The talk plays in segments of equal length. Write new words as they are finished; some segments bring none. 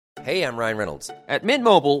Hey, I'm Ryan Reynolds. At Mint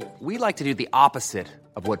Mobile, we like to do the opposite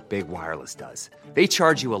of what Big Wireless does. They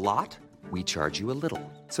charge you a lot, we charge you a little.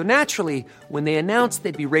 So naturally, when they announced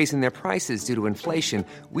they'd be raising their prices due to inflation,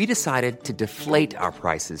 we decided to deflate our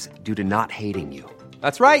prices due to not hating you.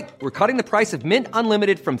 That's right. We're cutting the price of Mint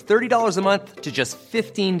Unlimited from $30 a month to just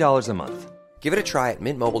 $15 a month. Give it a try at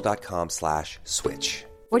mintmobile.com/switch.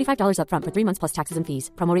 $45 up front for 3 months plus taxes and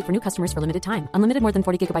fees. Promo rate for new customers for limited time. Unlimited more than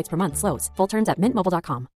 40 gigabytes per month. Slows full terms at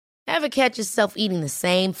mintmobile.com. Ever catch yourself eating the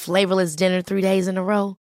same flavorless dinner 3 days in a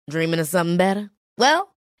row? Dreaming of something better?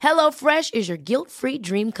 Well, HelloFresh is your guilt-free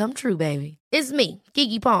dream come true, baby. It's me,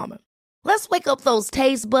 Keke Palmer. Let's wake up those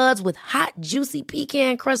taste buds with hot, juicy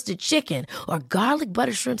pecan-crusted chicken or garlic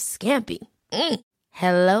butter shrimp scampi.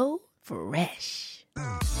 Hello Fresh.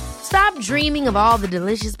 Stop dreaming of all the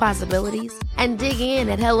delicious possibilities and dig in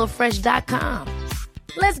at HelloFresh.com.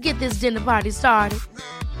 Let's get this dinner party started.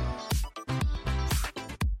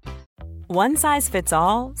 One size fits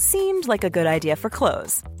all seemed like a good idea for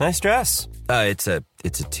clothes. Nice dress. It's a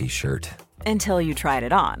t-shirt. Until you tried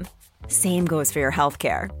it on. Same goes for your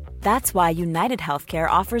healthcare. That's why United Healthcare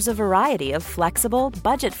offers a variety of flexible,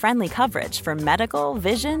 budget-friendly coverage for medical,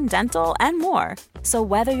 vision, dental, and more. So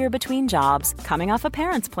whether you're between jobs, coming off a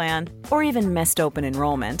parent's plan, or even missed open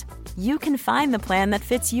enrollment, you can find the plan that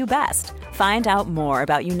fits you best. Find out more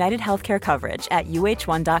about United Healthcare coverage at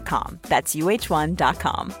uh1.com. That's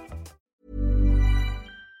uh1.com.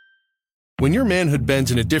 When your manhood bends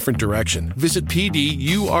in a different direction, visit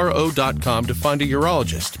PDURO.com to find a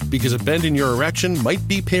urologist, because a bend in your erection might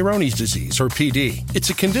be Peyronie's disease, or PD. It's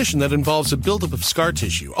a condition that involves a buildup of scar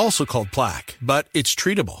tissue, also called plaque, but it's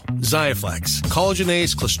treatable. Xiaflex,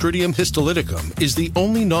 collagenase Clostridium histolyticum, is the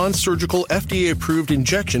only non-surgical FDA-approved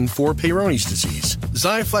injection for Peyronie's disease.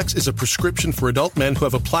 Xiaflex is a prescription for adult men who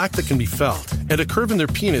have a plaque that can be felt, and a curve in their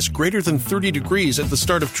penis greater than 30 degrees at the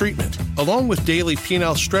start of treatment. Along with daily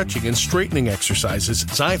penile stretching and straightening exercises,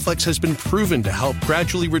 Xiaflex has been proven to help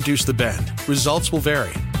gradually reduce the bend. Results will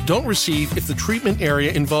vary. Don't receive if the treatment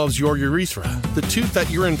area involves your urethra, the tube that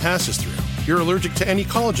urine passes through, you're allergic to any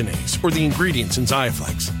collagenase, or the ingredients in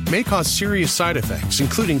Xiaflex. May cause serious side effects,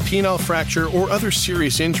 including penile fracture or other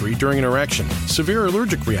serious injury during an erection, severe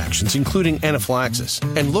allergic reactions, including anaphylaxis,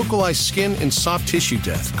 and localized skin and soft tissue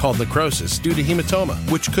death called necrosis due to hematoma,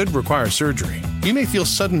 which could require surgery. You may feel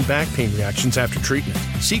sudden back pain reactions after treatment.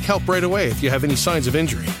 Seek help right away if you have any signs of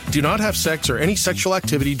injury. Do not have sex or any sexual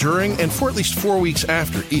activity during and for at least 4 weeks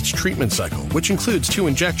after each treatment cycle, which includes 2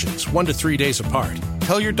 injections, 1 to 3 days apart.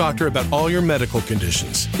 Tell your doctor about all your medical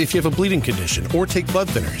conditions. If you have a bleeding condition or take blood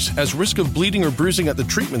thinners, as risk of bleeding or bruising at the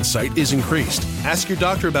treatment site is increased. Ask your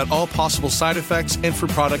doctor about all possible side effects and for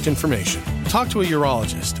product information. Talk to a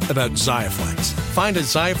urologist about Xiaflex. Find a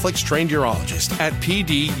Xiaflex-trained urologist at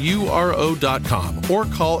PDURO.com or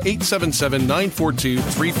call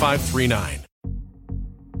 877-942-3539.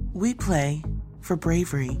 We play for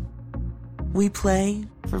bravery. We play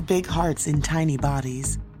for big hearts in tiny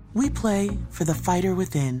bodies. We play for the fighter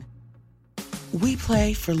within. We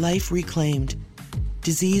play for life reclaimed,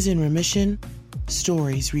 disease in remission,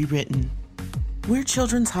 stories rewritten. We're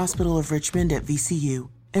Children's Hospital of Richmond at VCU,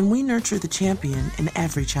 and we nurture the champion in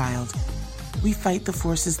every child. We fight the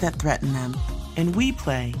forces that threaten them, and we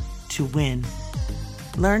play to win.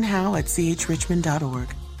 Learn how at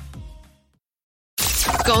chrichmond.org.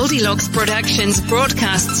 Goldilocks Productions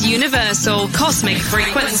broadcasts universal cosmic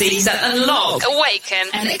frequencies that unlock, awaken,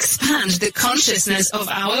 and expand the consciousness of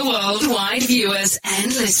our worldwide viewers and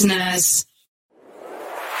listeners.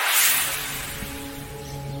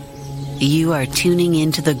 You are tuning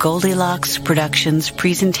into the Goldilocks Productions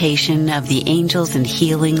presentation of the Angels and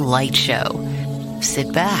Healing Light Show.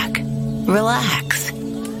 Sit back, relax,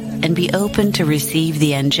 and be open to receive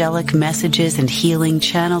the angelic messages and healing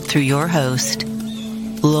channeled through your host,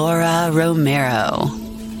 Laura Romero.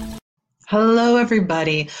 Hello,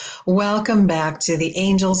 everybody. Welcome back to the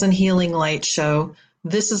Angels and Healing Light Show.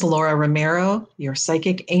 This is Laura Romero, your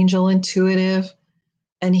psychic angel, intuitive,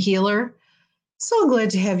 and healer. So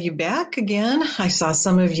glad to have you back again. I saw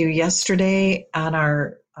some of you yesterday on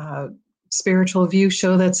our Spiritual View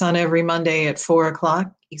show that's on every Monday at 4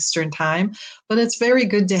 o'clock Eastern Time. But it's very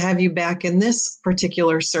good to have you back in this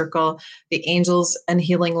particular circle, the Angels and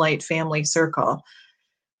Healing Light Family Circle.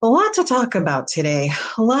 A lot to talk about today.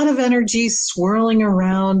 A lot of energy swirling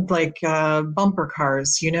around like bumper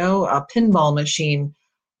cars, you know, a pinball machine.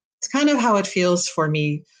 It's kind of how it feels for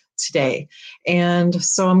me today. And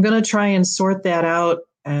so I'm going to try and sort that out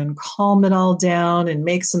and calm it all down and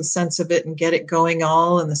make some sense of it and get it going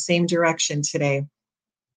all in the same direction today.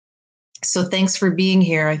 So thanks for being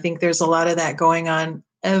here. I think there's a lot of that going on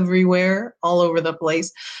everywhere, all over the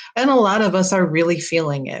place. And a lot of us are really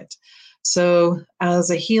feeling it. So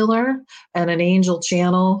as a healer and an angel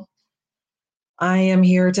channel, I am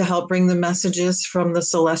here to help bring the messages from the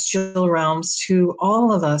celestial realms to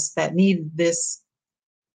all of us that need this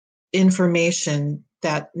information,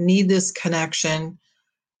 that need this connection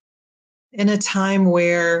in a time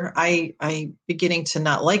where I'm beginning to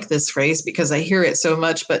not like this phrase because I hear it so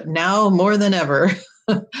much, but now more than ever,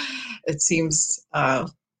 it seems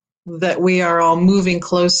that we are all moving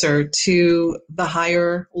closer to the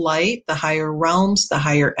higher light, the higher realms, the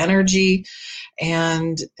higher energy.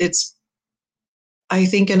 And it's, I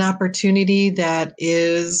think, an opportunity that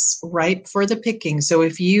is ripe for the picking. So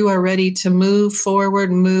if you are ready to move forward,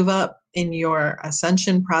 move up in your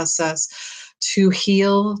ascension process, to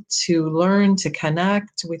heal, to learn, to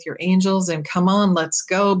connect with your angels, and come on, let's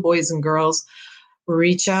go, boys and girls.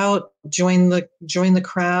 Reach out, join the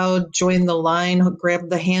crowd, join the line, grab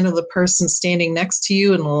the hand of the person standing next to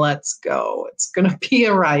you, and let's go. It's going to be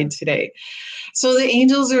a ride today. So the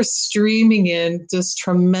angels are streaming in this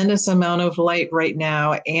tremendous amount of light right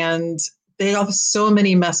now, and they have so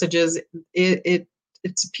many messages.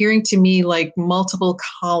 It's appearing to me like multiple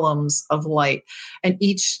columns of light, and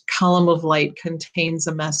each column of light contains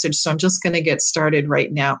a message. So I'm just going to get started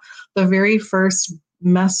right now. The very first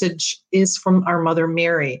message is from our Mother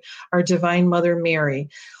Mary, our Divine Mother Mary.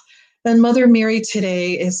 And Mother Mary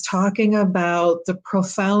today is talking about the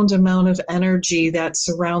profound amount of energy that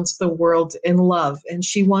surrounds the world in love. And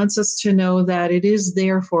she wants us to know that it is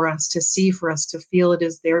there for us to see, for us to feel. It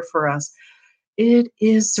is there for us. It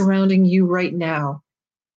is surrounding you right now.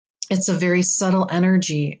 It's a very subtle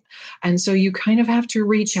energy. And so you kind of have to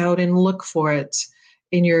reach out and look for it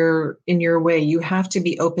in your way. You have to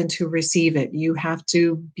be open to receive it. You have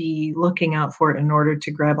to be looking out for it in order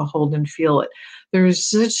to grab a hold and feel it.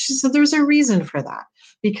 There's a reason for that,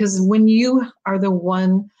 because when you are the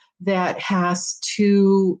one that has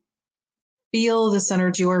to feel this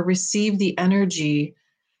energy or receive the energy,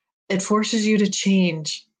 it forces you to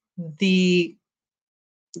change the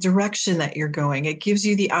direction that you're going. It gives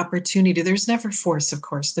you the opportunity. There's never force, of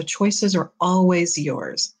course. The choices are always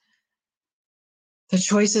yours. The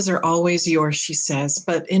choices are always yours, she says.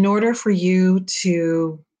 But in order for you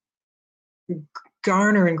to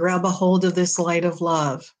garner and grab a hold of this light of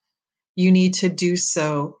love, you need to do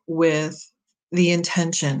so with the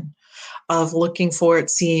intention of looking for it,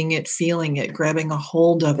 seeing it, feeling it, grabbing a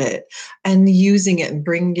hold of it, and using it and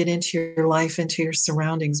bringing it into your life, into your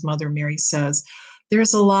surroundings. Mother Mary says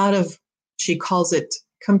there's a lot of, she calls it,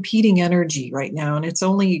 competing energy right now, and it's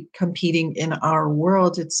only competing in our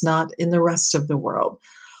world. It's not in the rest of the world.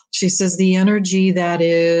 She says the energy that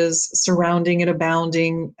is surrounding and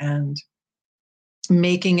abounding and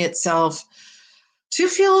making itself to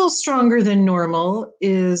feel stronger than normal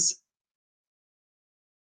is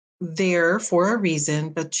there for a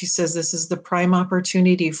reason, but she says this is the prime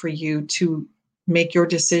opportunity for you to make your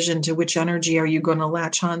decision to which energy are you going to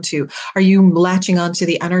latch onto. Are you latching onto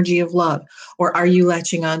the energy of love, or are you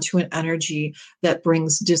latching onto an energy that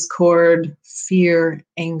brings discord, fear,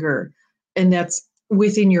 anger? And that's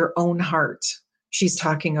within your own heart she's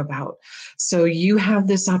talking about. So you have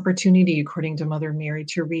this opportunity, according to Mother Mary,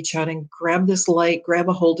 to reach out and grab this light, grab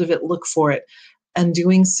a hold of it, look for it. And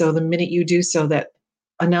doing so, the minute you do so, that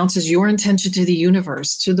announces your intention to the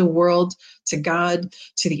universe, to the world, to God,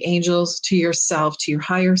 to the angels, to yourself, to your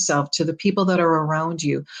higher self, to the people that are around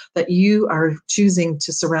you, that you are choosing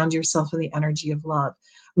to surround yourself in the energy of love.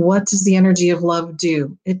 What does the energy of love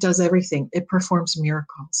do? It does everything. It performs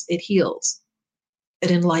miracles. It heals.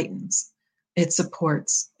 It enlightens. It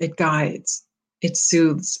supports. It guides. It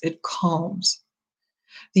soothes. It calms.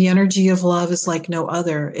 The energy of love is like no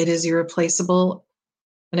other. It is irreplaceable,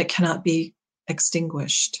 and it cannot be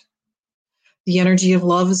extinguished. The energy of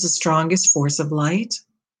love is the strongest force of light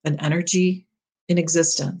and energy in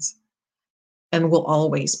existence, and will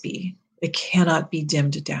always be. It cannot be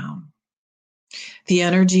dimmed down. The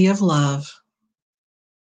energy of love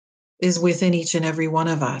is within each and every one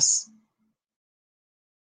of us.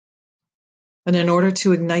 And in order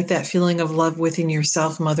to ignite that feeling of love within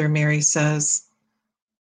yourself, Mother Mary says,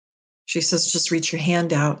 she says, just reach your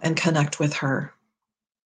hand out and connect with her.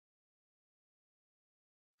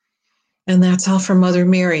 And that's all from Mother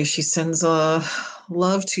Mary. She sends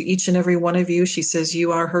love to each and every one of you. She says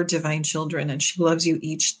you are her divine children, and she loves you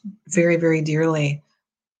each very, very dearly.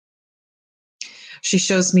 She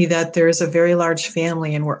shows me that there is a very large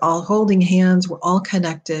family, and we're all holding hands. We're all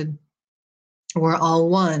connected. We're all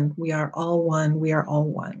one. We are all one. We are all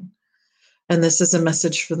one. And this is a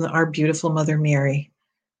message from our beautiful Mother Mary.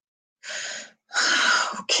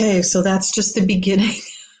 Okay, so that's just the beginning.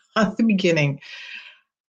 at the beginning.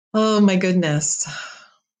 Oh my goodness.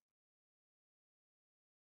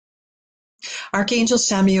 Archangel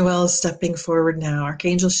Chamuel is stepping forward now.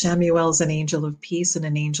 Archangel Chamuel is an angel of peace and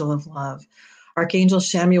an angel of love. Archangel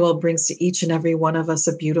Chamuel brings to each and every one of us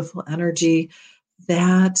a beautiful energy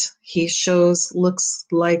that he shows looks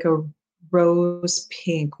like a rose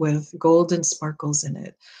pink with golden sparkles in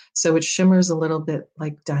it. So it shimmers a little bit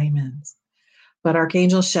like diamonds. But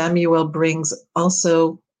Archangel Chamuel brings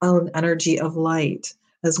also an energy of light,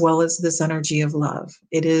 as well as this energy of love.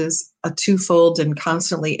 It is a twofold and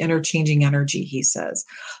constantly interchanging energy, he says.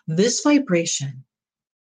 This vibration,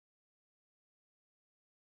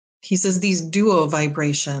 he says these duo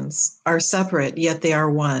vibrations are separate, yet they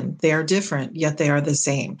are one. They are different, yet they are the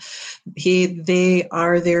same. They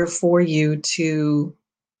are there for you to,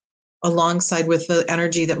 alongside with the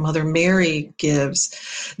energy that Mother Mary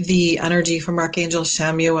gives, the energy from Archangel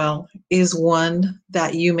Chamuel is one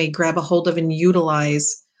that you may grab a hold of and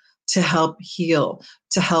utilize to help heal,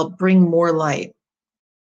 to help bring more light.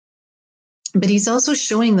 But he's also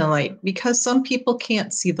showing the light because some people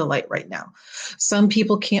can't see the light right now. Some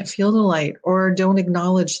people can't feel the light or don't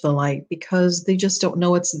acknowledge the light because they just don't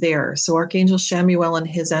know it's there. So Archangel Chamuel and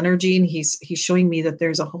his energy, and he's showing me that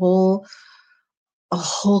there's a whole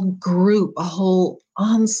group, a whole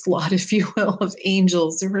onslaught, if you will, of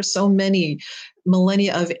angels. There are so many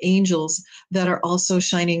millennia of angels that are also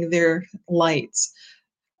shining their lights.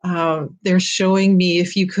 They're showing me,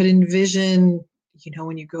 if you could envision,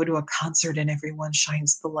 when you go to a concert and everyone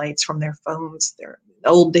shines the lights from their phones, their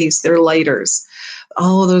old days, their lighters,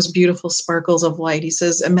 all of those beautiful sparkles of light. He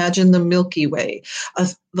says, imagine the Milky Way,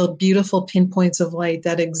 the beautiful pinpoints of light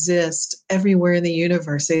that exist everywhere in the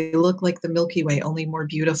universe. They look like the Milky Way, only more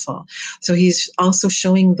beautiful. So he's also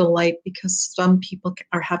showing the light because some people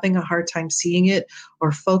are having a hard time seeing it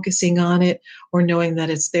or focusing on it or knowing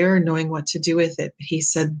that it's there, knowing what to do with it. But he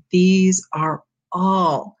said, these are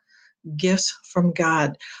all gifts from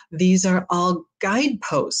God. These are all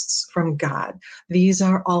guideposts from God. These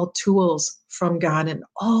are all tools from God, and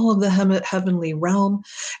all of the heavenly realm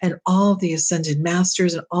and all of the ascended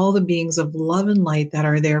masters and all the beings of love and light that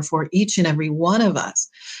are there for each and every one of us.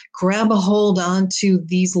 Grab a hold onto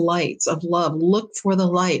these lights of love. Look for the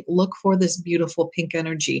light. Look for this beautiful pink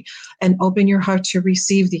energy and open your heart to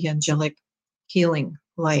receive the angelic healing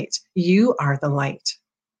light. You are the light.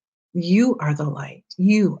 You are the light.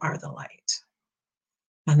 You are the light.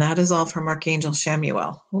 And that is all from Archangel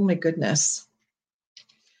Chamuel. Oh my goodness.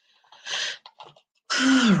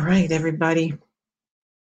 All right, everybody.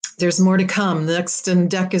 There's more to come. Next in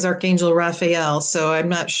deck is Archangel Raphael. So I'm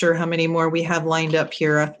not sure how many more we have lined up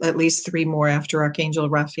here. At least 3 more after Archangel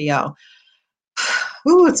Raphael.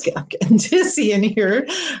 Ooh, I'm getting dizzy in here.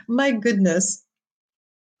 My goodness.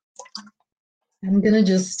 I'm going to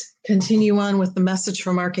just continue on with the message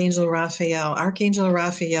from Archangel Raphael. Archangel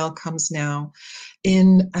Raphael comes now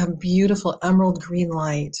in a beautiful emerald green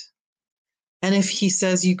light. And if he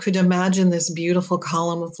says you could imagine this beautiful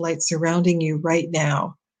column of light surrounding you right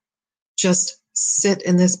now, just sit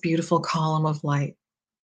in this beautiful column of light.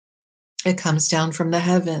 It comes down from the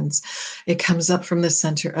heavens. It comes up from the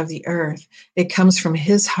center of the earth. It comes from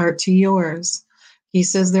his heart to yours. He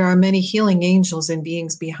says there are many healing angels and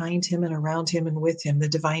beings behind him and around him and with him, the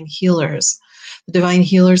divine healers,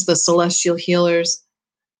 the celestial healers.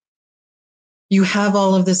 You have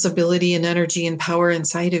all of this ability and energy and power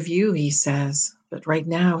inside of you, he says. But right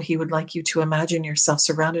now, he would like you to imagine yourself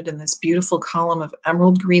surrounded in this beautiful column of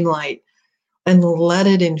emerald green light and let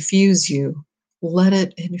it infuse you. Let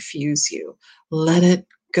it infuse you. Let it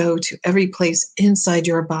go to every place inside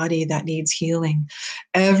your body that needs healing,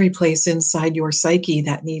 every place inside your psyche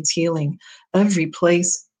that needs healing, every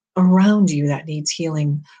place around you that needs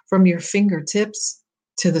healing, from your fingertips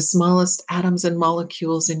to the smallest atoms and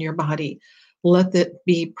molecules in your body. Let it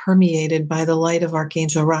be permeated by the light of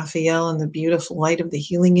Archangel Raphael and the beautiful light of the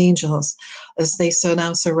healing angels as they so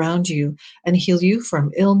now surround you and heal you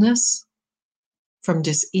from illness, from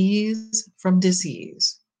dis-ease, from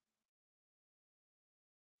disease.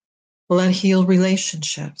 Let heal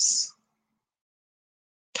relationships,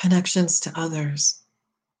 connections to others,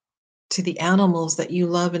 to the animals that you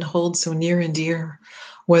love and hold so near and dear,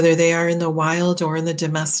 whether they are in the wild or in the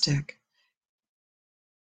domestic.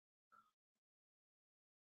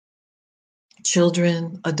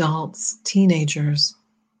 Children, adults, teenagers,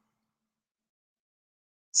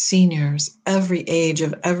 seniors, every age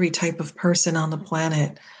of every type of person on the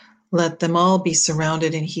planet, let them all be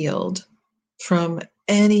surrounded and healed from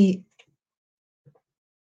any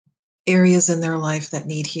areas in their life that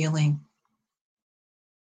need healing.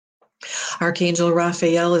 Archangel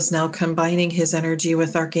Raphael is now combining his energy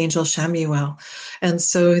with Archangel Chamuel. And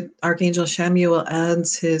so Archangel Chamuel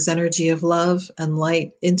adds his energy of love and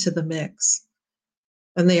light into the mix.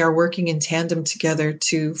 And they are working in tandem together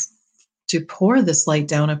to pour this light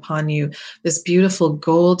down upon you, this beautiful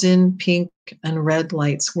golden, pink, and red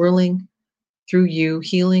light swirling through you,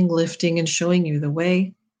 healing, lifting, and showing you the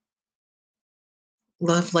way.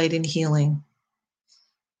 Love, light, and healing.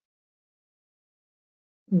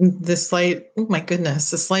 This light, oh my goodness,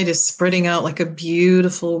 this light is spreading out like a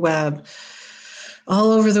beautiful web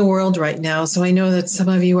all over the world right now. So I know that some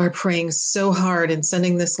of you are praying so hard and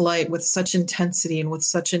sending this light with such intensity and with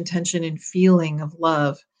such intention and feeling of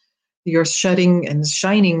love. You're shedding and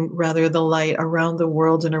shining rather the light around the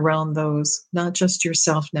world and around those, not just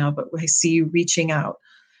yourself now, but I see you reaching out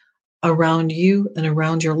around you and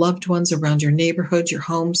around your loved ones, around your neighborhood, your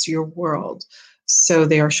homes, your world. So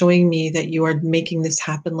they are showing me that you are making this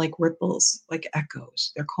happen like ripples, like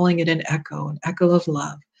echoes. They're calling it an echo of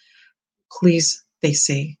love. Please, they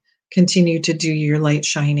say, continue to do your light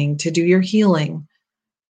shining, to do your healing,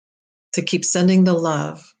 to keep sending the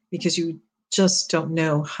love, because you just don't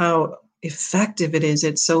know how effective it is.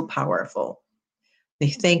 It's so powerful. They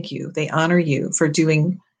thank you. They honor you for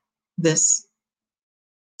doing this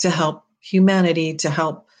to help humanity, to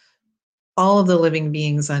help all of the living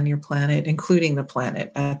beings on your planet, including the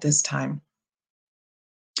planet at this time.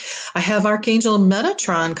 I have Archangel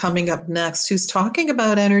Metatron coming up next, who's talking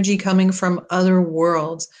about energy coming from other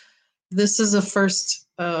worlds. This is the first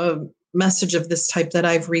message of this type that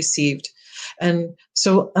I've received. And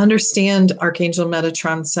so understand, Archangel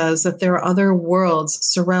Metatron says that there are other worlds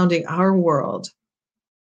surrounding our world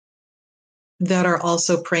that are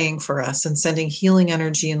also praying for us and sending healing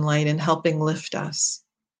energy and light and helping lift us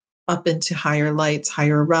up into higher lights,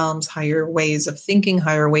 higher realms, higher ways of thinking,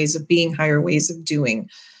 higher ways of being, higher ways of doing.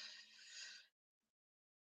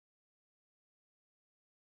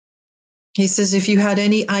 He says, if you had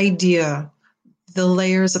any idea the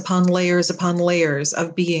layers upon layers upon layers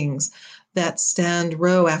of beings that stand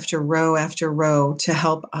row after row after row to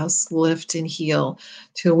help us lift and heal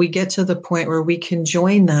till we get to the point where we can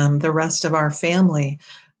join them, the rest of our family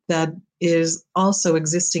that is also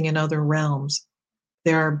existing in other realms.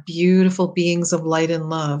 There are beautiful beings of light and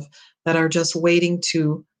love that are just waiting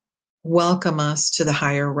to welcome us to the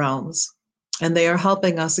higher realms. And they are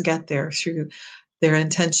helping us get there through their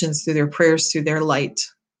intentions, through their prayers, through their light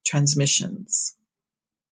transmissions.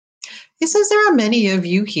 He says there are many of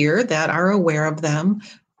you here that are aware of them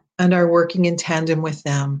and are working in tandem with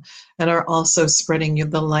them and are also spreading you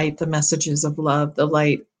the light, the messages of love, the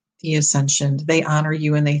light, the ascension. They honor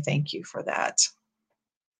you and they thank you for that.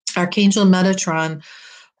 Archangel Metatron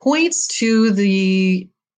points to the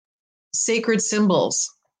sacred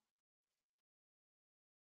symbols.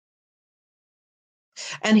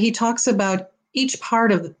 And he talks about each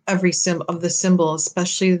part of every of the symbol,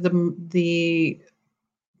 especially the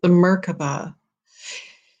Merkaba.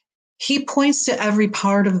 He points to every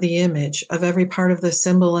part of the image, of every part of the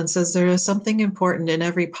symbol, and says there is something important in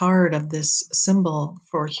every part of this symbol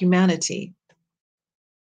for humanity.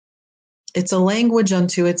 It's a language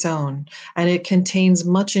unto its own, and it contains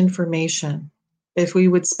much information. If we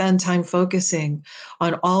would spend time focusing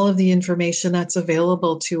on all of the information that's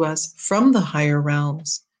available to us from the higher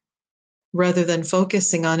realms, rather than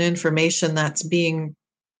focusing on information that's being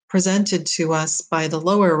presented to us by the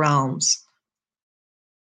lower realms,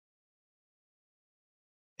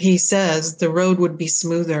 he says the road would be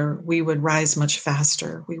smoother. We would rise much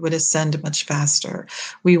faster. We would ascend much faster.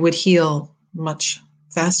 We would heal much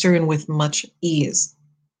faster and with much ease.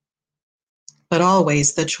 But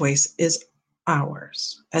always the choice is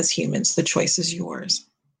ours. As humans, the choice is yours.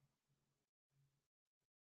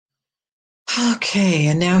 Okay,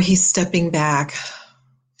 and now he's stepping back.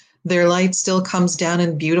 Their light still comes down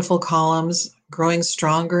in beautiful columns, growing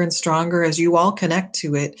stronger and stronger as you all connect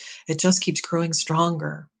to it. It just keeps growing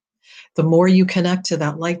stronger. The more you connect to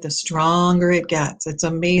that light, the stronger it gets. It's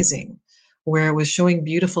amazing. Where it was showing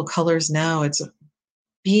beautiful colors, now it's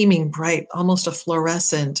beaming bright, almost a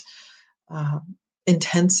fluorescent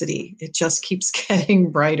intensity. It just keeps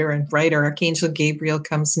getting brighter and brighter. Archangel Gabriel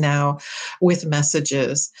comes now with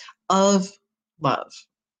messages of love,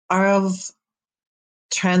 of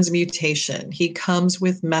transmutation. He comes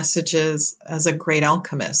with messages as a great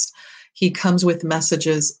alchemist. He comes with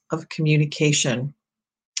messages of communication.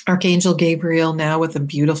 Archangel Gabriel now with a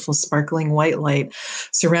beautiful sparkling white light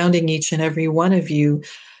surrounding each and every one of you,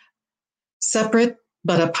 separate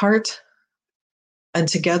but apart and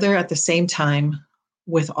together at the same time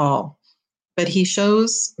with all. But he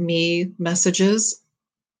shows me messages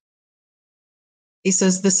He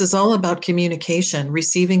says this is all about communication,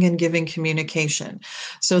 receiving and giving communication.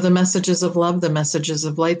 So the messages of love, the messages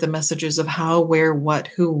of light, the messages of how, where, what,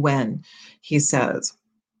 who, when, he says.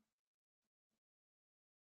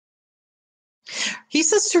 He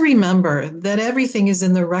says to remember that everything is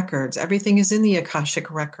in the records. Everything is in the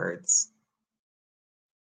Akashic records.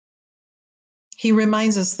 He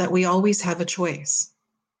reminds us that we always have a choice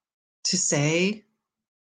to say,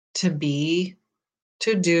 to be,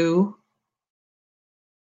 to do.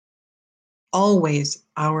 Always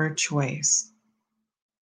our choice.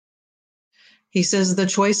 He says the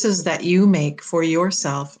choices that you make for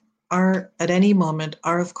yourself are at any moment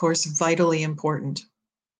are of course vitally important.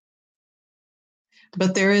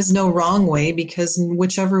 But there is no wrong way, because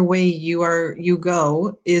whichever way you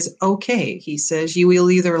go is okay. He says you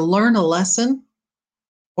will either learn a lesson,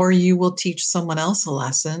 or you will teach someone else a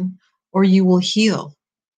lesson, or you will heal.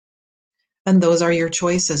 And those are your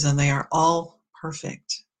choices, and they are all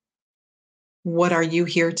perfect. What are you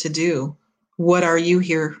here to do? What are you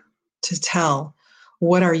here to tell?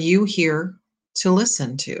 What are you here to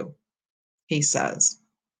listen to? He says.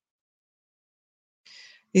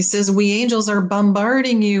 He says, we angels are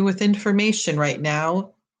bombarding you with information right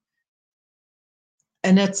now.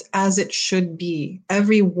 And it's as it should be.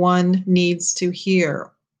 Everyone needs to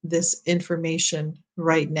hear this information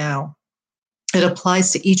right now. It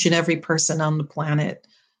applies to each and every person on the planet.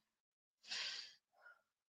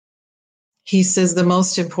 He says the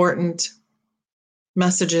most important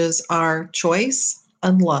messages are choice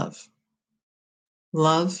and love.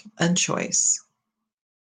 Love and choice.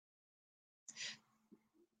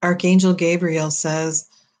 Archangel Gabriel says,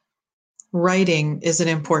 writing is an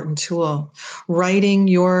important tool. Writing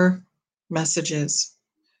your messages,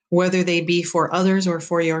 whether they be for others or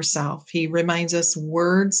for yourself. He reminds us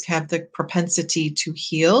words have the propensity to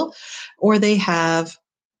heal, or they have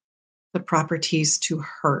the properties to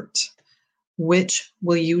hurt. Which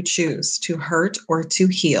will you choose, to hurt or to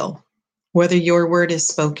heal? Whether your word is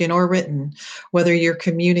spoken or written, whether your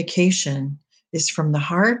communication is from the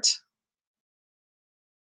heart,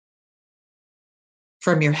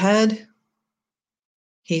 from your head,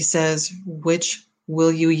 he says, which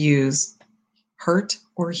will you use, hurt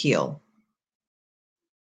or heal?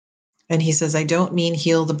 And he says, I don't mean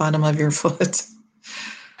heal the bottom of your foot.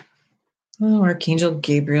 Oh, Archangel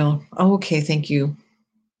Gabriel. Oh, okay, thank you.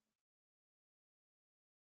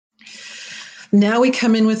 Now we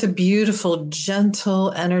come in with a beautiful,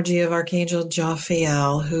 gentle energy of Archangel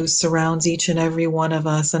Jophiel, who surrounds each and every one of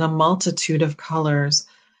us in a multitude of colors,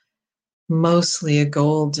 mostly a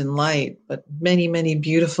golden light, but many, many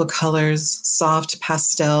beautiful colors, soft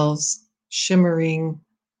pastels, shimmering,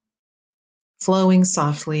 flowing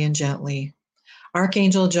softly and gently.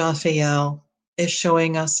 Archangel Jophiel is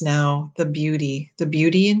showing us now the beauty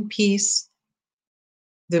and peace,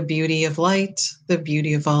 the beauty of light, the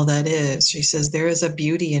beauty of all that is. She says, there is a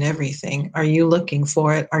beauty in everything. Are you looking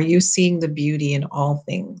for it? Are you seeing the beauty in all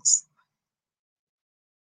things?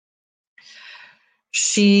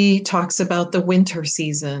 She talks about the winter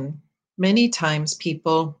season. Many times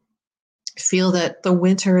people feel that the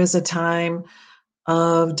winter is a time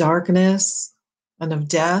of darkness and of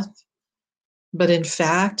death. But in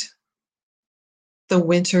fact, the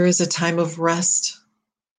winter is a time of rest,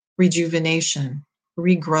 rejuvenation,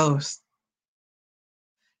 regrowth.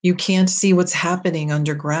 You can't see what's happening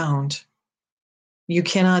underground. You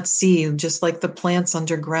cannot see, just like the plants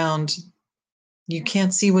underground, you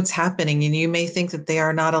can't see what's happening, and you may think that they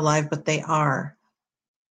are not alive, but they are.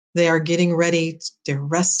 They are getting ready, they're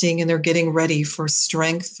resting, and they're getting ready for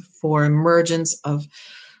strength, for emergence of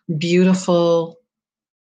beautiful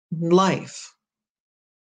life,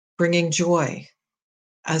 bringing joy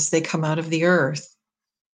as they come out of the earth.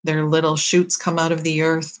 Their little shoots come out of the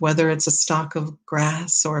earth, whether it's a stalk of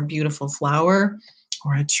grass or a beautiful flower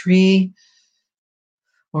or a tree,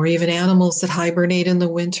 or even animals that hibernate in the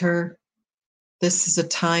winter. This is a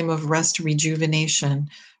time of rest, rejuvenation,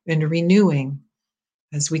 and renewing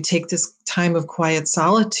as we take this time of quiet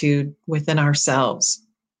solitude within ourselves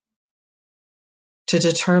to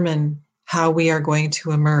determine how we are going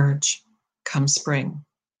to emerge come spring.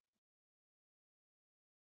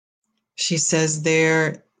 She says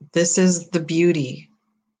this is the beauty.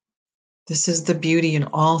 This is the beauty in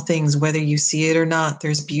all things, whether you see it or not.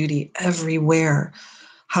 There's beauty everywhere.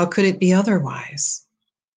 How could it be otherwise?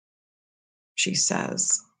 She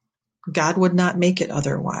says, God would not make it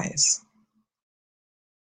otherwise.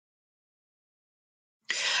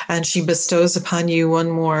 And she bestows upon you one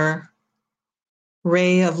more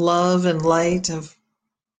ray of love and light, of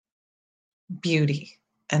beauty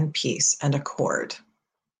and peace and accord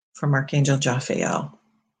from Archangel Jophiel.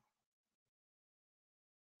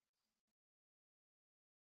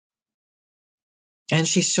 And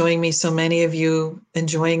she's showing me so many of you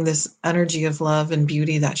enjoying this energy of love and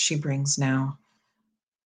beauty that she brings now.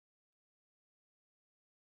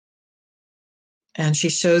 And she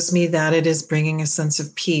shows me that it is bringing a sense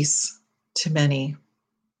of peace to many.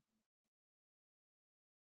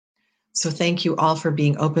 So thank you all for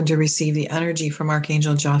being open to receive the energy from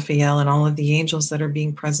Archangel Jophiel and all of the angels that are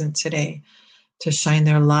being present today to shine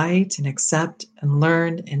their light and accept and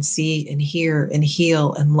learn and see and hear and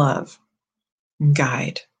heal and love and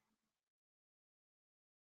guide.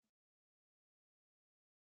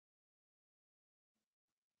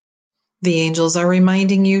 The angels are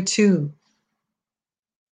reminding you too,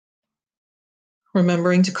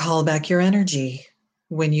 remembering to call back your energy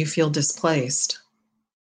when you feel displaced.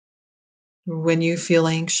 When you feel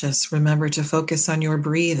anxious, remember to focus on your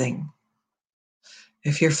breathing.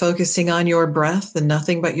 If you're focusing on your breath and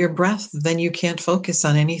nothing but your breath, then you can't focus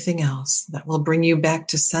on anything else. That will bring you back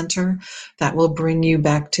to center. That will bring you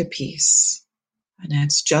back to peace. And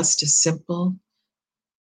it's just as simple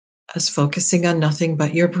as focusing on nothing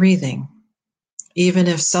but your breathing. Even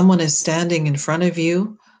if someone is standing in front of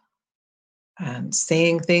you and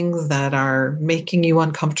saying things that are making you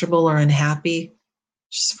uncomfortable or unhappy,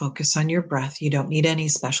 just focus on your breath. You don't need any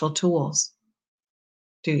special tools,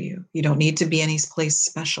 do you? You don't need to be any place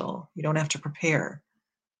special. You don't have to prepare.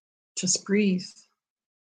 Just breathe.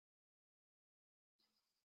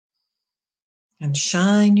 And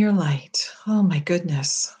shine your light. Oh my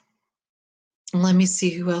goodness. Let me see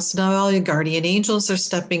who else. Now all your guardian angels are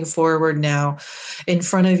stepping forward now in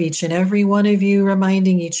front of each and every one of you,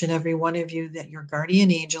 reminding each and every one of you that your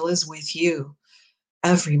guardian angel is with you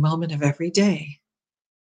every moment of every day.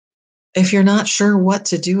 If you're not sure what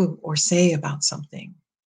to do or say about something,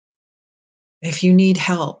 if you need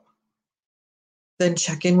help, then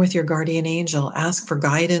check in with your guardian angel. Ask for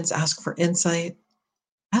guidance, ask for insight,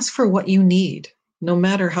 ask for what you need, no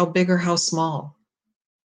matter how big or how small.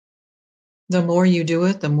 The more you do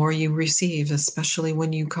it, the more you receive, especially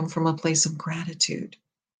when you come from a place of gratitude.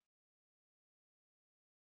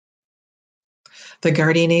 The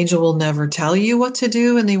guardian angel will never tell you what to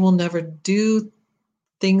do, and they will never do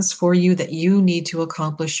things for you that you need to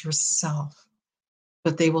accomplish yourself.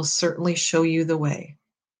 But they will certainly show you the way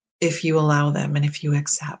if you allow them and if you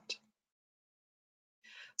accept.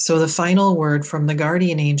 So the final word from the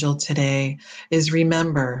guardian angel today is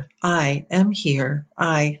remember, I am here.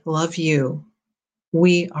 I love you.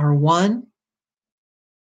 We are one.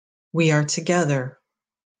 We are together.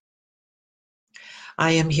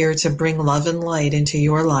 I am here to bring love and light into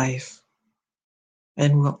your life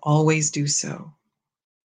and will always do so.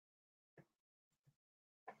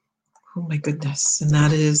 Oh my goodness. And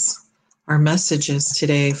that is our messages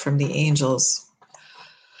today from the angels.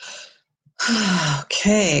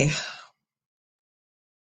 Okay.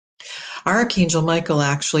 Archangel Michael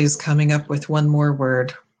actually is coming up with one more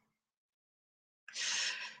word.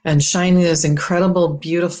 And shining this incredible,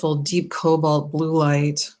 beautiful, deep cobalt blue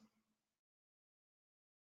light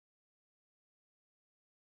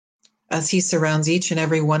as he surrounds each and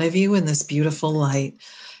every one of you in this beautiful light.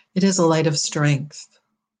 It is a light of strength.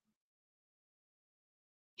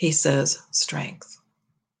 He says, strength,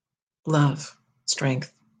 love,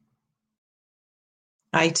 strength.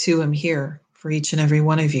 I too am here for each and every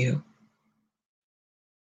one of you.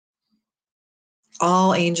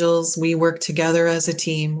 All angels, we work together as a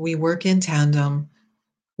team. We work in tandem.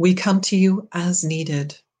 We come to you as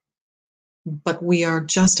needed, but we are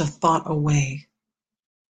just a thought away.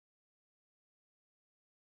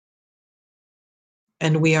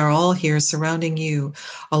 And we are all here surrounding you,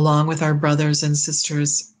 along with our brothers and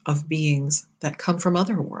sisters of beings that come from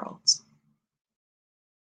other worlds.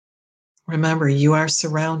 Remember, you are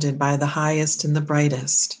surrounded by the highest and the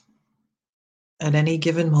brightest at any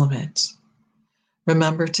given moment.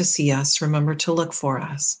 Remember to see us, remember to look for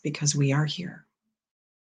us, because we are here.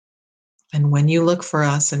 And when you look for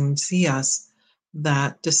us and see us,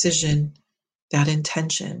 that decision, that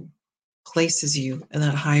intention places you in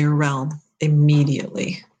that higher realm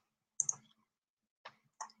immediately.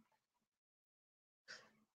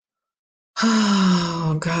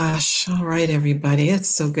 Oh gosh. All right, everybody. It's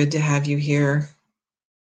so good to have you here.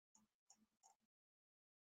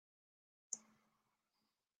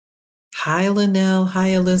 Hi, Linnell. Hi,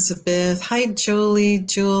 Elizabeth. Hi, Jolie,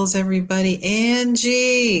 Jules, everybody.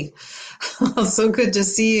 Angie. Oh, so good to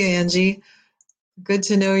see you, Angie. Good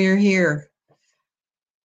to know you're here.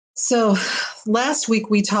 So last week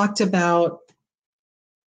we talked about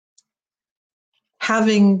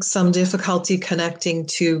having some difficulty connecting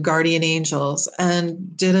to guardian angels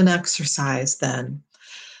and did an exercise then.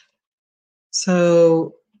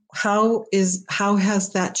 So how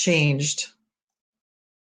has that changed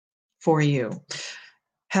for you.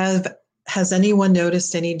 Has anyone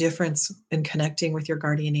noticed any difference in connecting with your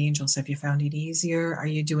guardian angels? Have you found it easier? Are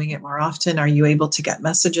you doing it more often? Are you able to get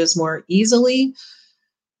messages more easily?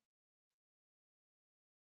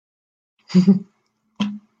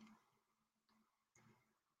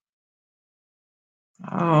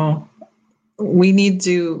 Oh, we need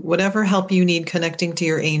to, whatever help you need connecting to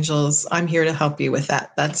your angels, I'm here to help you with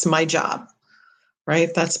that. That's my job,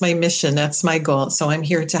 right? That's my mission. That's my goal. So I'm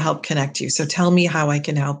here to help connect you. So tell me how I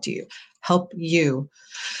can help you. Help you.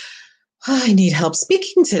 I need help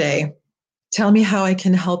speaking today. Tell me how I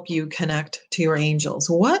can help you connect to your angels.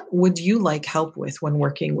 What would you like help with when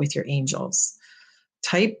working with your angels?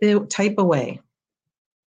 Type away.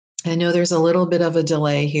 I know there's a little bit of a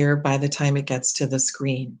delay here by the time it gets to the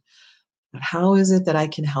screen, but how is it that I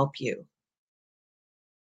can help you?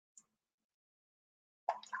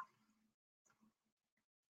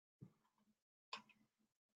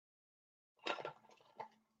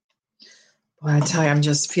 Well, I tell you, I'm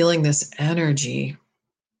just feeling this energy.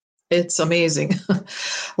 It's amazing.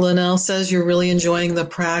 Linnell says you're really enjoying the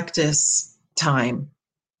practice time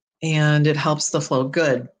and it helps the flow.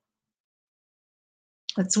 Good.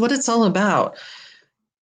 That's what it's all about.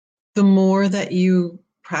 The more that you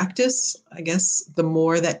practice, I guess, the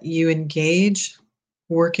more that you engage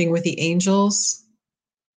working with the angels,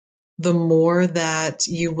 the more that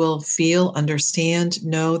you will feel, understand,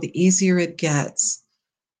 know, the easier it gets.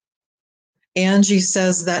 Angie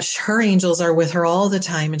says that her angels are with her all the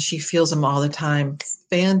time and she feels them all the time.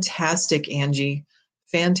 Fantastic, Angie.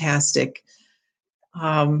 Fantastic.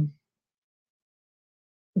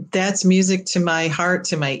 That's music to my heart,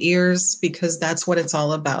 to my ears, because that's what it's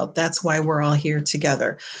all about. That's why we're all here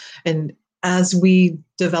together. And as we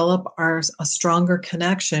develop a stronger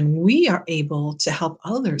connection, we are able to help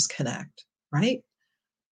others connect, right?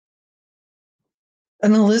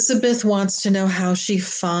 And Elizabeth wants to know how she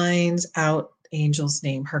finds out angel's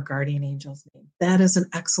name, her guardian angel's name. That is an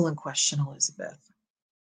excellent question, Elizabeth.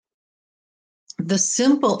 The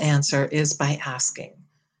simple answer is by asking.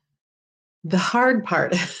 The hard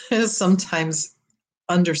part is sometimes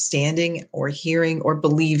understanding or hearing or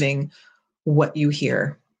believing what you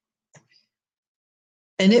hear.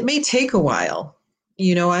 And it may take a while.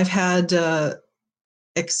 You know, I've had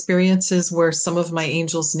experiences where some of my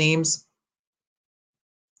angels' names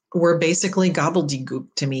were basically gobbledygook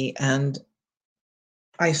to me. And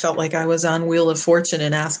I felt like I was on Wheel of Fortune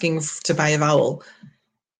and asking to buy a vowel.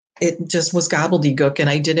 It just was gobbledygook, and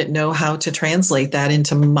I didn't know how to translate that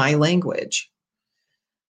into my language.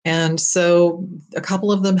 And so a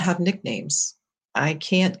couple of them have nicknames. I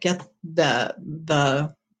can't get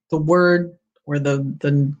the word or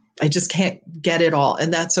I just can't get it all.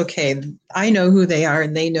 And that's okay. I know who they are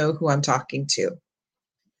and they know who I'm talking to.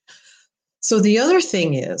 So the other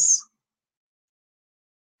thing is,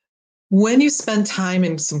 when you spend time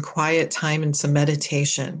in some quiet time and some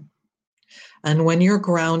meditation, and when you're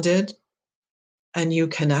grounded and you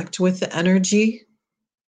connect with the energy,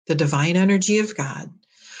 the divine energy of God,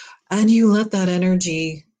 and you let that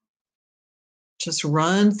energy just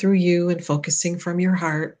run through you and focusing from your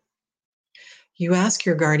heart, you ask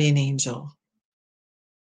your guardian angel,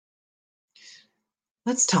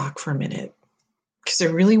 let's talk for a minute, because I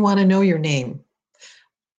really want to know your name.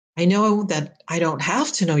 I know that I don't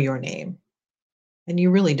have to know your name, and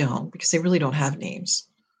you really don't, because they really don't have names.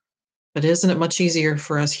 But isn't it much easier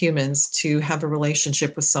for us humans to have a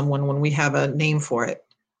relationship with someone when we have a name for it?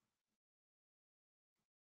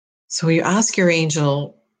 So you ask your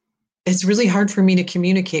angel, it's really hard for me to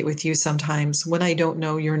communicate with you sometimes when I don't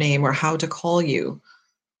know your name or how to call you.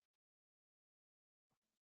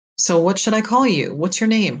 So what should I call you? What's your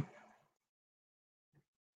name?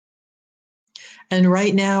 And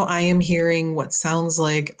right now I am hearing what sounds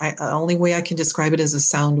like, the only way I can describe it is a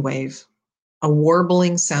sound wave. A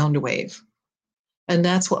warbling sound wave. And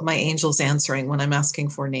that's what my angel's answering when I'm asking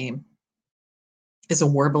for a name, is a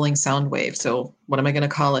warbling sound wave. So what am I going to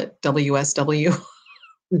call it? WSW?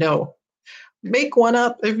 No. Make one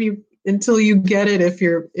up until you get it if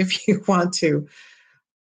you want to.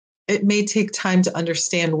 It may take time to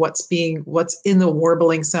understand what's in the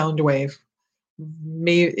warbling sound wave.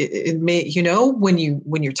 It may, you know, when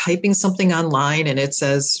you're typing something online and it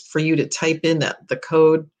says for you to type in the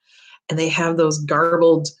code, and they have those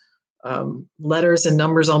garbled letters and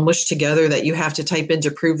numbers all mushed together that you have to type in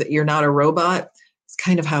to prove that you're not a robot. It's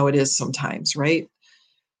kind of how it is sometimes, right?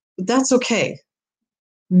 But that's okay.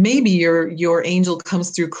 Maybe your angel comes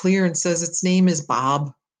through clear and says its name is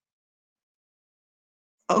Bob.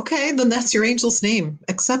 Okay, then that's your angel's name.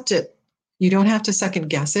 Accept it. You don't have to second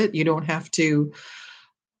guess it. You don't have to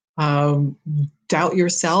doubt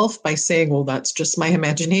yourself by saying, well, that's just my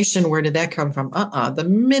imagination. Where did that come from? The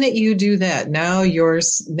minute you do that, now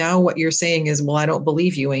what you're saying is, well, I don't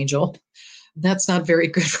believe you, angel. That's not very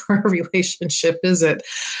good for a relationship, is it?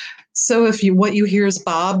 So if what you hear is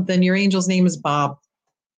Bob, then your angel's name is Bob.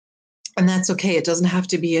 And that's okay. It doesn't have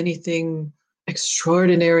to be anything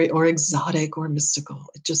extraordinary or exotic or mystical.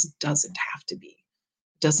 It just doesn't have to be.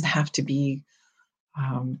 It doesn't have to be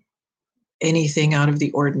anything out of the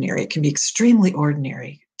ordinary. It can be extremely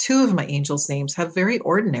ordinary. 2 of my angels' names have very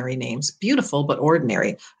ordinary names, beautiful but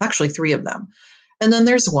ordinary. Actually, 3 of them. And then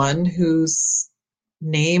there's one whose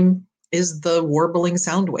name is the warbling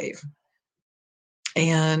sound wave.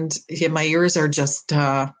 And my ears are just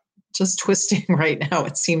twisting right now,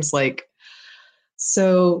 it seems like.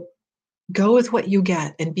 So go with what you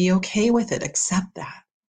get and be okay with it. Accept that.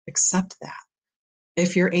 Accept that.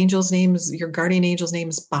 If your guardian angel's name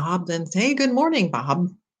is Bob, then hey, good morning, Bob.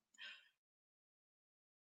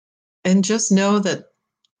 And just know that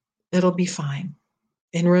it'll be fine.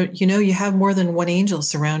 And you have more than one angel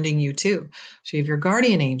surrounding you too. So you have your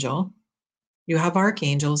guardian angel, you have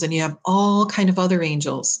archangels, and you have all kind of other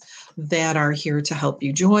angels that are here to help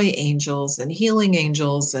you. Joy angels and healing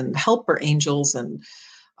angels and helper angels and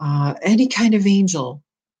any kind of angel.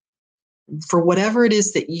 For whatever it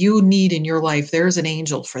is that you need in your life, there's an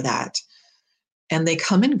angel for that. And they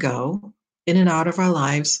come and go in and out of our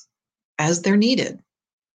lives as they're needed,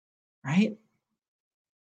 right?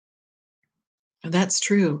 That's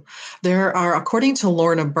true. There are, according to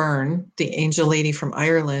Lorna Byrne, the angel lady from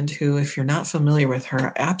Ireland, who, if you're not familiar with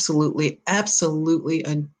her, absolutely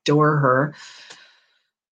adore her.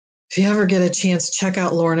 If you ever get a chance, check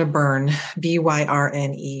out Lorna Byrne, Byrne.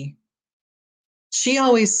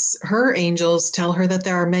 Her angels tell her that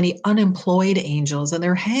there are many unemployed angels and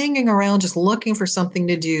they're hanging around just looking for something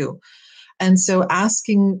to do. And so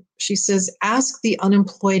she says, ask the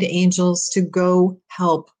unemployed angels to go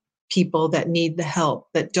help people that need the help,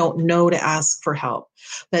 that don't know to ask for help,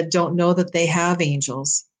 that don't know that they have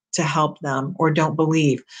angels to help them or don't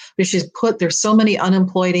believe. But there's so many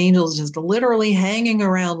unemployed angels just literally hanging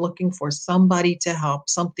around looking for somebody to help,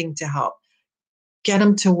 something to help. Get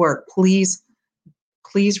them to work. Please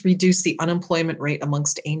reduce the unemployment rate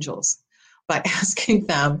amongst angels by asking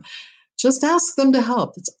them. Just ask them to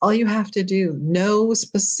help. That's all you have to do. No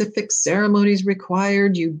specific ceremonies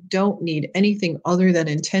required. You don't need anything other than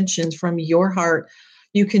intentions from your heart.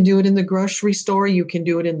 You can do it in the grocery store. You can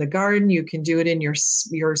do it in the garden. You can do it in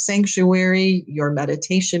your sanctuary, your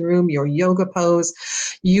meditation room, your yoga pose.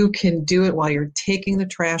 You can do it while you're taking the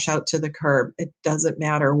trash out to the curb. It doesn't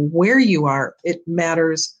matter where you are. It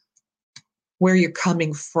matters where you're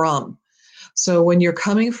coming from. So when you're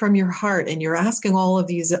coming from your heart and you're asking all of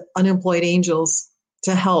these unemployed angels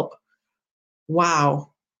to help,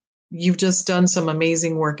 wow, you've just done some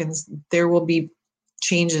amazing work, and there will be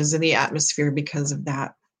changes in the atmosphere because of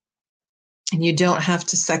that. And you don't have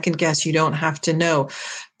to second guess. You don't have to know,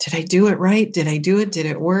 did I do it right? Did I do it? Did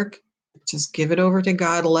it work? Just give it over to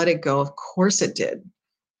God. Let it go. Of course it did.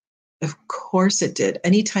 Of course it did.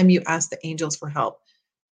 Anytime you ask the angels for help,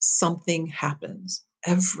 something happens.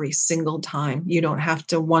 Every single time. You don't have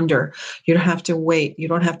to wonder. You don't have to wait. You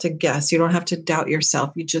don't have to guess. You don't have to doubt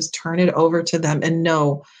yourself. You just turn it over to them and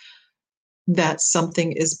know that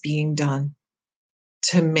something is being done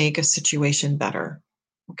to make a situation better.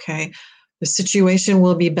 Okay? The situation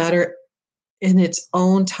will be better in its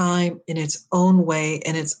own time, in its own way,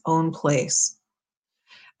 in its own place.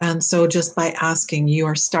 And so just by asking, you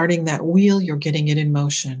are starting that wheel, you're getting it in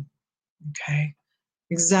motion. Okay?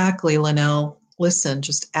 Exactly, Linnell. Listen,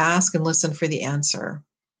 just ask and listen for the answer.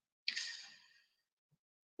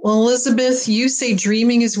 Well, Elizabeth, you say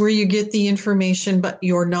dreaming is where you get the information, but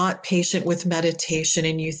you're not patient with meditation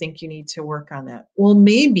and you think you need to work on that. Well,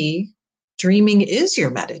 maybe dreaming is your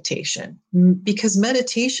meditation, because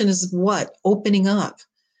meditation is what? Opening up.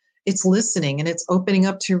 It's listening and it's opening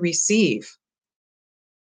up to receive.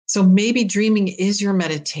 So maybe dreaming is your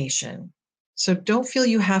meditation. So don't feel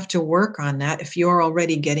you have to work on that if you're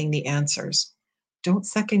already getting the answers. Don't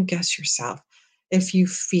second guess yourself. If you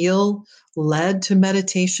feel led to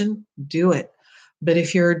meditation, do it. But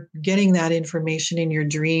if you're getting that information in your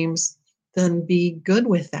dreams, then be good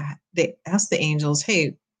with that. They ask the angels,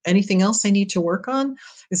 hey, anything else I need to work on?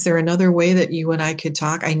 Is there another way that you and I could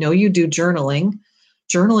talk? I know you do journaling.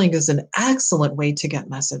 Journaling is an excellent way to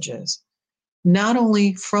get messages, not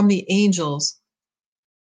only from the angels,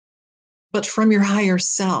 but from your higher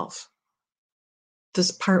self. This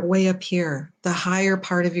part way up here, the higher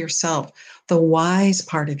part of yourself, the wise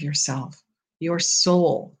part of yourself, your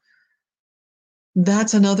soul.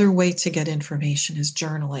 That's another way to get information, is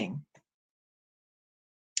journaling.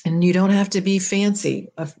 And you don't have to be fancy.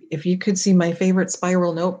 If you could see my favorite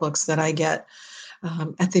spiral notebooks that I get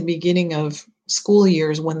at the beginning of school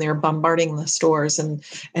years when they're bombarding the stores, and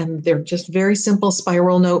they're just very simple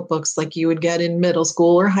spiral notebooks like you would get in middle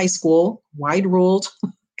school or high school, wide ruled,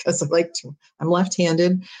 because I'm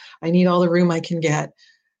left-handed. I need all the room I can get.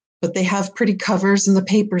 But they have pretty covers and the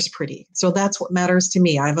paper's pretty. So that's what matters to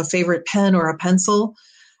me. I have a favorite pen or a pencil,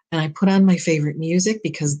 and I put on my favorite music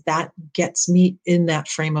because that gets me in that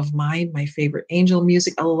frame of mind. My favorite angel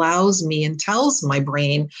music allows me and tells my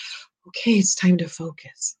brain, okay, it's time to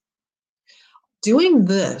focus. Doing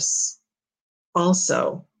this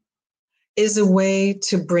also is a way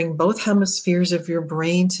to bring both hemispheres of your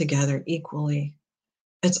brain together equally.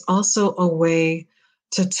 It's also a way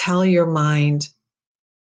to tell your mind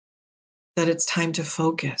that it's time to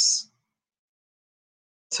focus.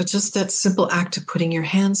 So just that simple act of putting your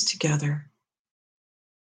hands together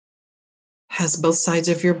has both sides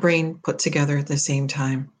of your brain put together at the same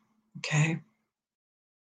time, okay?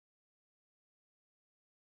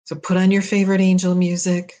 So put on your favorite angel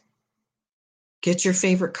music. Get your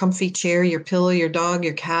favorite comfy chair, your pillow, your dog,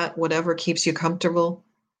 your cat, whatever keeps you comfortable.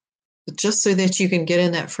 But just so that you can get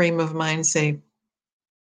in that frame of mind, say,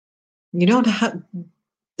 you don't have,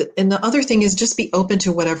 and the other thing is just be open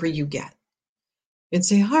to whatever you get. And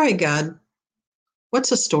say, all right, God,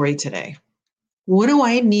 what's a story today? What do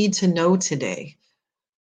I need to know today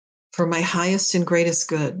for my highest and greatest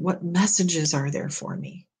good? What messages are there for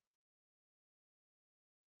me?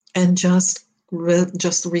 And just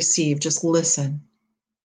receive, just listen.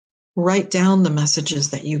 Write down the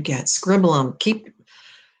messages that you get. Scribble them.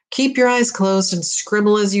 Keep your eyes closed and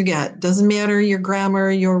scribble as you get. Doesn't matter your grammar,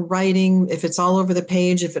 your writing, if it's all over the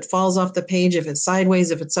page, if it falls off the page, if it's sideways,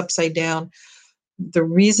 if it's upside down. The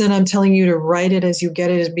reason I'm telling you to write it as you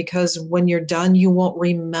get it is because when you're done, you won't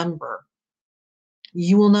remember.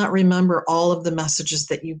 You will not remember all of the messages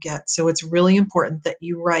that you get. So it's really important that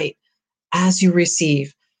you write as you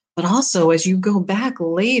receive, but also as you go back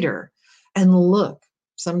later and look.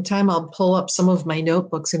 Sometime I'll pull up some of my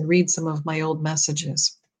notebooks and read some of my old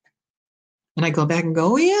messages. And I go back and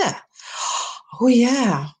go, oh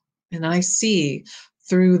yeah. And I see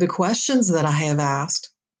through the questions that I have asked,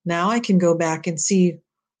 now I can go back and see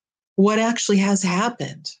what actually has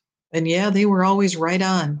happened. And yeah, they were always right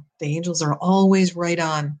on. The angels are always right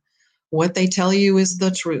on. What they tell you is the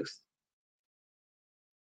truth.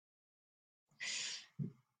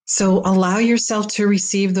 So allow yourself to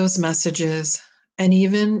receive those messages. And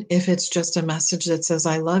even if it's just a message that says,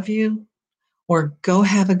 I love you, or go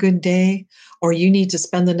have a good day, or you need to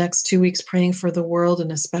spend the next 2 weeks praying for the world, and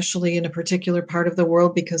especially in a particular part of the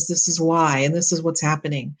world, because this is why, and this is what's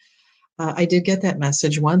happening. I did get that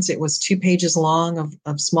message once. It was 2 pages long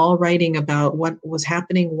of small writing about what was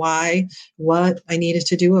happening, why, what I needed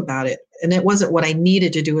to do about it. And it wasn't what I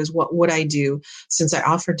needed to do, is what would I do since I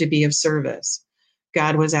offered to be of service.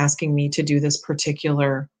 God was asking me to do this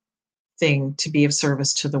particular thing to be of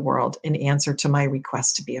service to the world in answer to my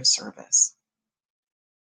request to be of service.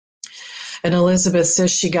 And Elizabeth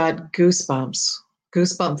says she got goosebump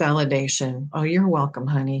validation. Oh, you're welcome,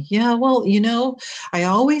 honey. Yeah, well, I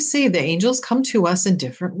always say the angels come to us in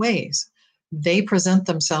different ways. They present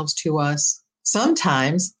themselves to us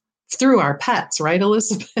sometimes through our pets, right,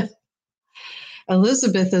 Elizabeth?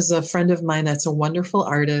 Elizabeth is a friend of mine that's a wonderful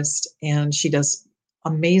artist, and she does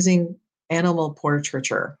amazing animal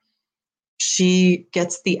portraiture. She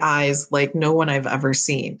gets the eyes like no one I've ever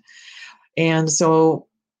seen. And so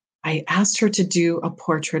I asked her to do a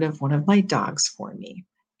portrait of one of my dogs for me.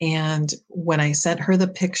 And when I sent her the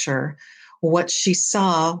picture, what she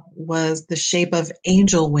saw was the shape of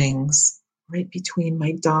angel wings right between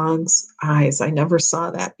my dog's eyes. I never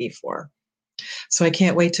saw that before. So I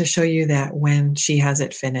can't wait to show you that when she has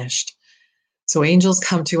it finished. So angels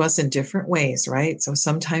come to us in different ways, right? So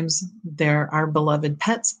sometimes they're our beloved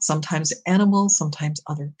pets, sometimes animals, sometimes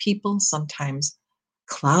other people, sometimes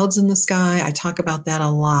clouds in the sky. I talk about that a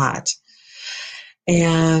lot.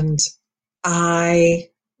 And I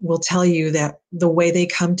will tell you that the way they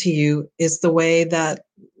come to you is the way that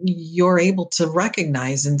you're able to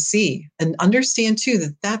recognize and see and understand too,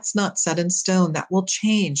 that that's not set in stone. That will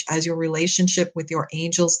change as your relationship with your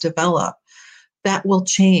angels develop. That will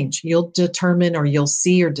change. You'll determine, or you'll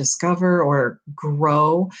see or discover or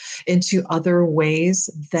grow into other ways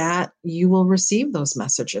that you will receive those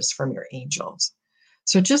messages from your angels.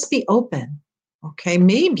 So just be open, okay?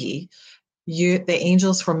 Maybe the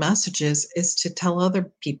angels for messages is to tell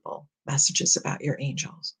other people messages about your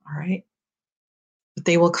angels, all right? But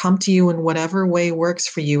they will come to you in whatever way works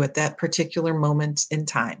for you at that particular moment in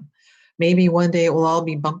time. Maybe one day it will all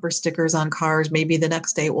be bumper stickers on cars. Maybe the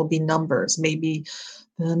next day it will be numbers. Maybe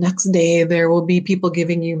the next day there will be people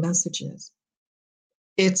giving you messages.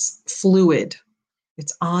 It's fluid.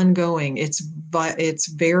 It's ongoing. It's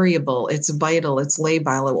variable. It's vital. It's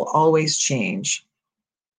labile. It will always change.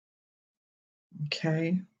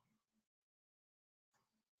 Okay.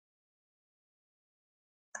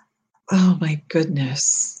 Oh my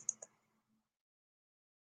goodness.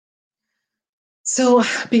 So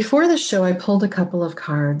before the show, I pulled a couple of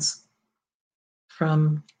cards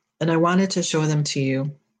and I wanted to show them to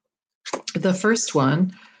you. The first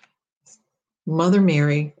one, Mother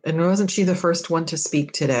Mary, and wasn't she the first one to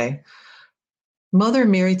speak today? Mother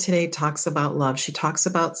Mary today talks about love. She talks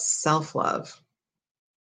about self-love.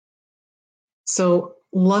 So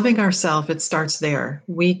loving ourselves, it starts there.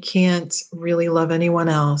 We can't really love anyone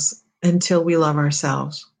else until we love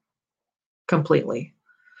ourselves completely,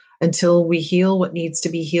 until we heal what needs to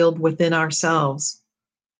be healed within ourselves.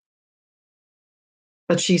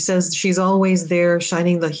 But she says she's always there,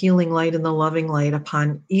 shining the healing light and the loving light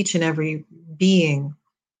upon each and every being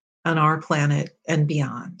on our planet and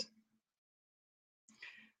beyond.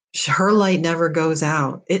 Her light never goes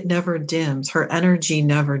out. It never dims. Her energy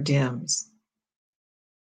never dims.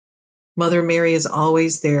 Mother Mary is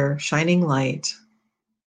always there, shining light,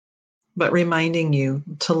 but reminding you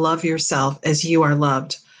to love yourself as you are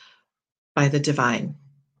loved by the divine.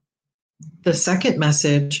 The second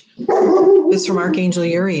message is from Archangel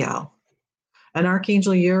Uriel. And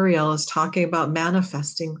Archangel Uriel is talking about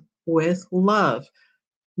manifesting with love,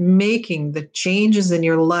 making the changes in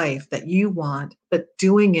your life that you want, but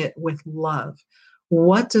doing it with love.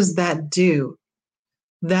 What does that do?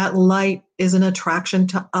 That light is an attraction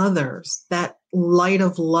to others. That light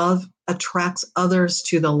of love attracts others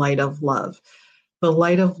to the light of love. The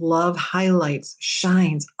light of love highlights,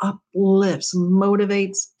 shines, uplifts,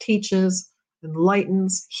 motivates, teaches,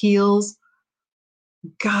 enlightens, heals,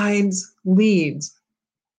 guides, leads.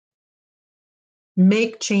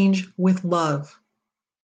 Make change with love.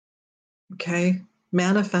 Okay?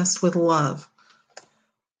 Manifest with love.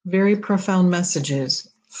 Very profound messages.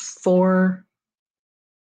 4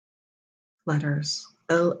 letters.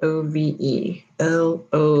 L-O-V-E.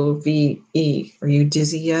 L-O-V-E. Are you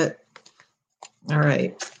dizzy yet? All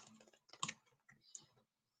right.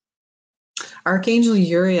 Archangel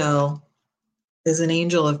Uriel is an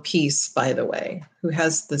angel of peace, by the way, who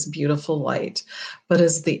has this beautiful light, but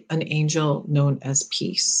is an angel known as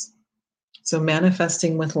peace. So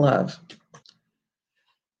manifesting with love.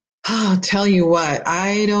 I'll tell you what,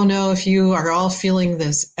 I don't know if you are all feeling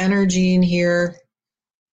this energy in here.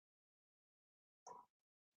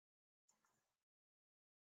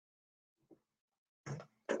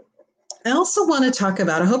 I also want to talk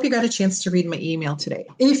about, I hope you got a chance to read my email today.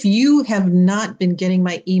 If you have not been getting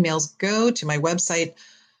my emails, go to my website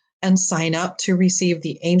and sign up to receive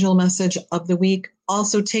the angel message of the week.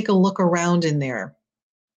 Also take a look around in there.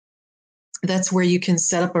 That's where you can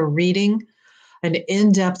set up a reading, an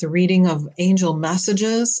in-depth reading of angel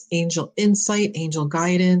messages, angel insight, angel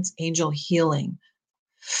guidance, angel healing.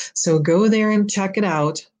 So go there and check it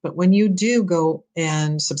out. But when you do go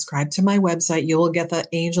and subscribe to my website, you will get the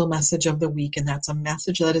angel message of the week. And that's a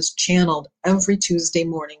message that is channeled every Tuesday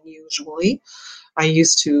morning, usually. I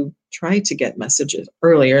used to try to get messages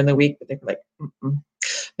earlier in the week, but they were like,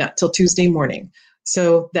 not till Tuesday morning.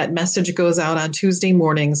 So that message goes out on Tuesday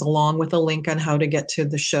mornings, along with a link on how to get to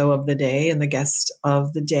the show of the day and the guest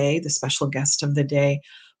of the day, the special guest of the day.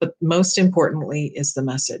 But most importantly is the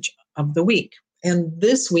message of the week. And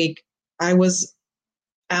this week, I was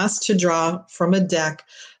asked to draw from a deck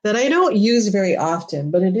that I don't use very often,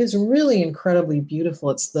 but it is really incredibly beautiful.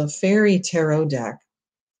 It's the Fairy Tarot deck.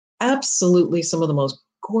 Absolutely some of the most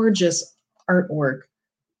gorgeous artwork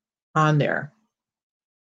on there,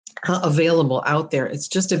 available out there. It's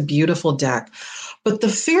just a beautiful deck. But the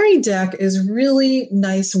Fairy deck is really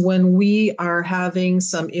nice when we are having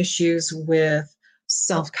some issues with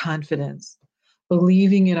self-confidence,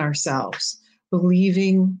 believing in ourselves.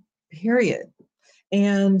 Believing, period.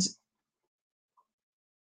 And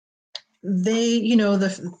they,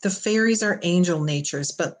 the fairies are angel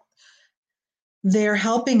natures, but they're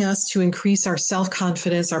helping us to increase our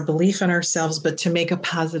self-confidence, our belief in ourselves, but to make a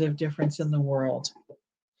positive difference in the world.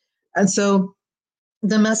 And so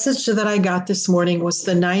the message that I got this morning was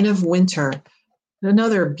the Nine of Winter,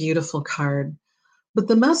 another beautiful card. But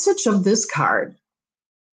the message of this card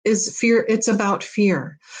is fear. It's about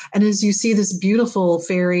fear. And as you see, this beautiful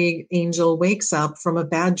fairy angel wakes up from a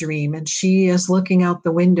bad dream, and she is looking out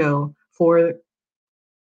the window for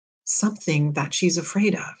something that she's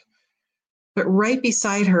afraid of. But right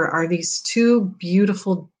beside her are these two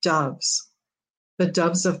beautiful doves, the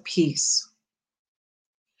doves of peace.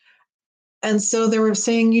 And so they were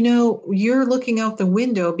saying, you're looking out the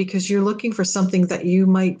window because you're looking for something that you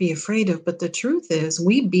might be afraid of. But the truth is,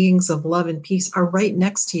 we beings of love and peace are right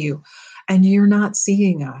next to you, and you're not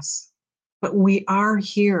seeing us. But we are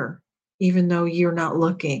here, even though you're not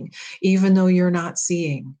looking, even though you're not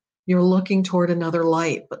seeing. You're looking toward another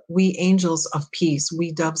light. But we angels of peace,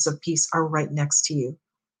 we doves of peace are right next to you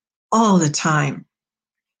all the time.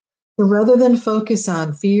 So rather than focus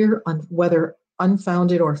on fear, on whether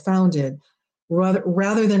unfounded or founded,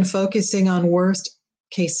 rather than focusing on worst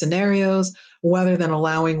case scenarios, rather than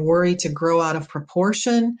allowing worry to grow out of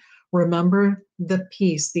proportion, remember the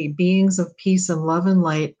peace, the beings of peace and love and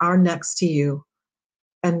light are next to you,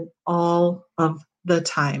 and all of the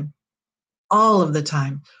time,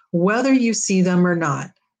 whether you see them or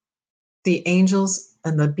not, the angels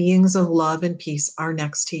and the beings of love and peace are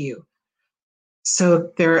next to you.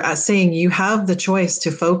 So they're saying you have the choice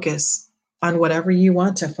to focus on whatever you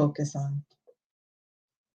want to focus on.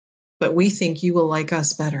 But we think you will like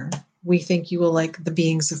us better. We think you will like the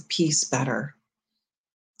beings of peace better,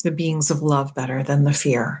 the beings of love better than the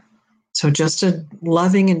fear. So just a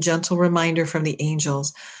loving and gentle reminder from the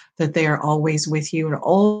angels that they are always with you and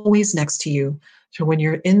always next to you. So when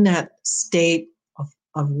you're in that state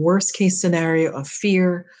of worst case scenario of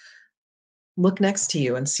fear, look next to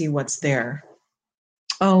you and see what's there.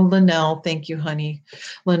 Oh, Linnell, thank you, honey.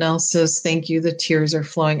 Linnell says, thank you. The tears are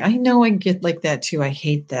flowing. I know I get like that too. I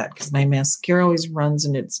hate that because my mascara always runs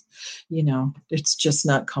and it's just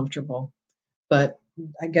not comfortable. But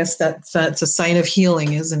I guess that's a sign of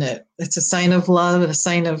healing, isn't it? It's a sign of love and a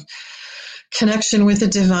sign of connection with the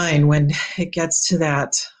divine when it gets to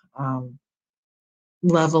that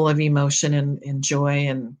level of emotion and joy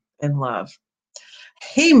and love.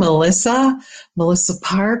 Hey, Melissa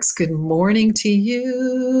Parks, good morning to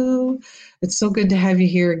you. It's so good to have you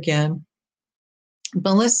here again.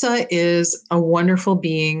 Melissa is a wonderful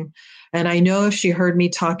being, and I know if she heard me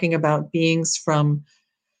talking about beings from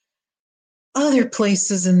other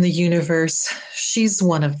places in the universe, she's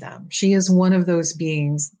one of them. She is one of those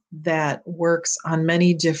beings that works on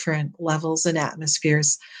many different levels and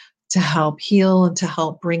atmospheres to help heal and to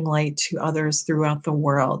help bring light to others throughout the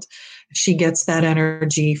world. She gets that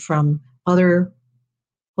energy from other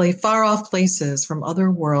far off places, from other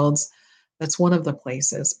worlds. That's one of the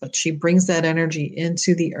places, but she brings that energy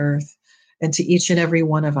into the earth and to each and every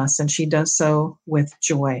one of us, and she does so with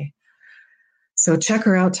joy. So check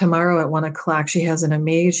her out tomorrow at 1:00. She has an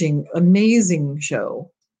amazing show.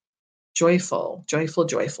 Joyful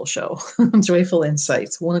show. Joyful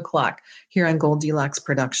Insights, 1:00 here on Goldilocks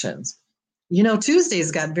Productions.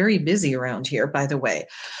 Tuesdays got very busy around here, by the way.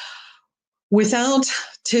 Without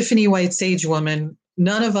Tiffany White Sage Woman,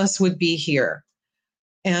 none of us would be here.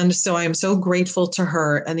 And so I'm so grateful to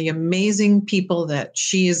her and the amazing people that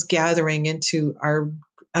she is gathering into our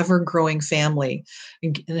ever-growing family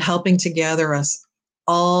and helping to gather us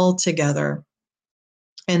all together.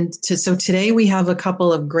 And so today we have a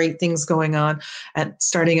couple of great things going on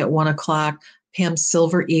starting at 1:00. Pam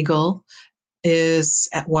Silver Eagle is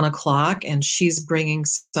at 1:00, and she's bringing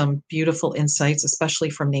some beautiful insights,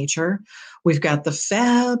 especially from nature. We've got the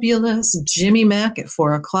fabulous Jimmy Mack at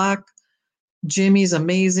 4:00. Jimmy's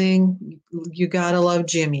amazing. You gotta love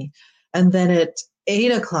Jimmy. And then at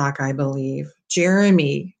 8:00, I believe,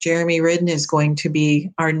 Jeremy Ridden is going to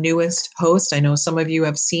be our newest host. I know some of you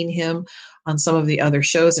have seen him on some of the other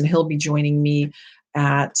shows, and he'll be joining me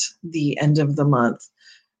at the end of the month.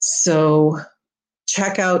 So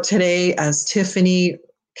check out today as Tiffany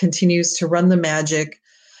continues to run the magic.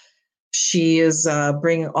 She is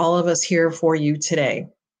bringing all of us here for you today.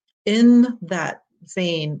 In that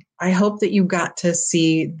vein, I hope that you got to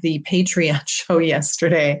see the Patreon show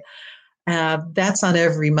yesterday. That's on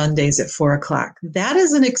every Mondays at 4:00. That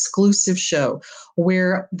is an exclusive show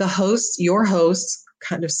where your hosts,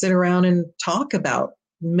 kind of sit around and talk about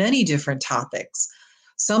many different topics.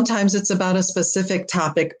 Sometimes it's about a specific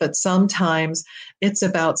topic, but sometimes it's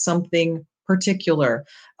about something particular,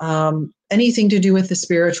 anything to do with the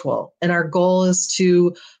spiritual. And our goal is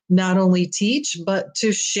to not only teach, but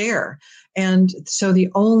to share. And so the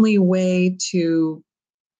only way to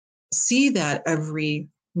see that every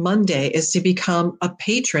Monday is to become a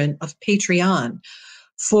patron of Patreon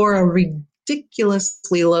for a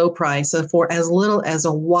ridiculously low price, for as little as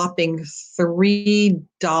a whopping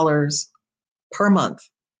 $3 per month.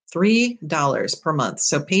 $3 per month.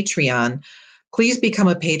 So Patreon, please become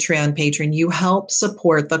a Patreon patron. You help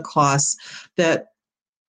support the costs that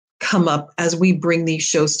come up as we bring these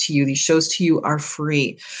shows to you. These shows to you are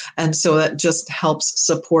free. And so that just helps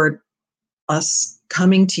support us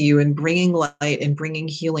coming to you and bringing light and bringing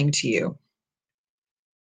healing to you.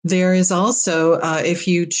 There is also, if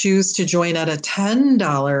you choose to join at a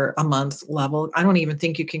 $10 a month level, I don't even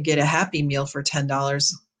think you can get a Happy Meal for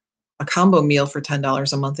 $10, a combo meal for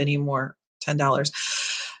 $10 a month anymore, $10.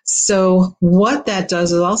 So what that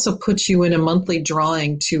does is also put you in a monthly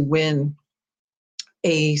drawing to win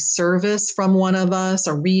a service from one of us,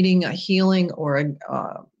 a reading, a healing, or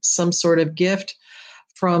some sort of gift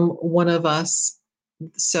from one of us.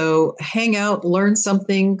 So hang out, learn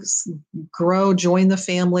something, grow, join the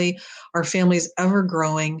family. Our family's ever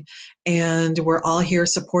growing, and we're all here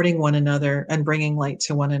supporting one another and bringing light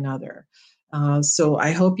to one another. So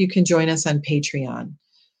I hope you can join us on Patreon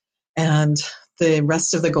and the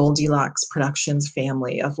rest of the Goldilocks Productions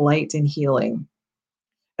family of light and healing.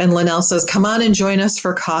 And Linnell says, come on and join us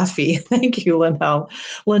for coffee. Thank you, Linnell.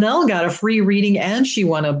 Linnell got a free reading and she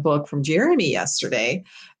won a book from Jeremy yesterday.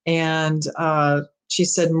 And she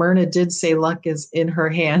said Myrna did say luck is in her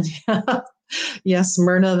hand. Yes,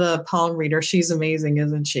 Myrna, the palm reader. She's amazing,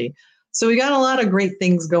 isn't she? So we got a lot of great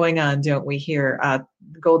things going on, don't we, here at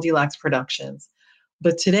Goldilocks Productions.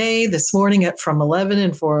 But today, this morning from 11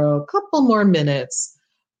 and for a couple more minutes,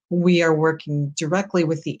 we are working directly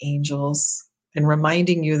with the angels and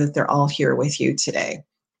reminding you that they're all here with you today.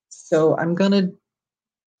 So I'm going to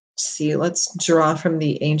see, let's draw from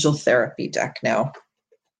the Angel Therapy deck now.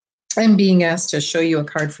 I'm being asked to show you a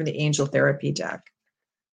card from the Angel Therapy deck.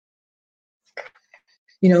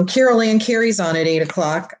 You know, Carol Ann Carey's on at 8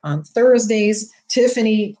 o'clock on Thursdays.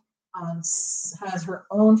 Tiffany has her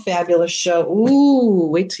own fabulous show. Ooh,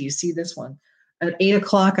 wait till you see this one. At 8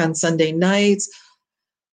 o'clock on Sunday nights.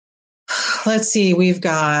 Let's see, we've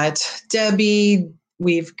got Debbie,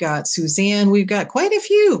 we've got Suzanne, we've got quite a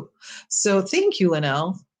few. So thank you,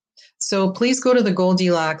 Linnell. So please go to the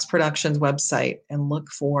Goldilocks Productions website and look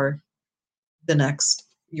for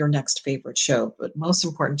your next favorite show. But most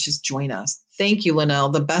important, just join us. Thank you, Linnell.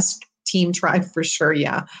 The best team tribe for sure.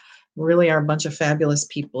 Yeah, really are a bunch of fabulous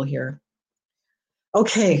people here.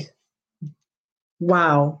 Okay.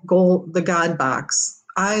 Wow. The God Box.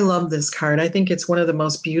 I love this card. I think it's one of the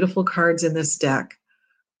most beautiful cards in this deck.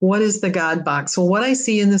 What is the God Box? Well, what I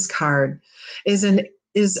see in this card is an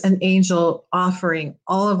angel offering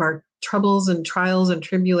all of our troubles and trials and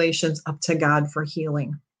tribulations up to God for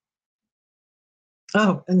healing.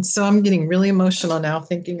 Oh, and so I'm getting really emotional now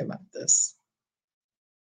thinking about this.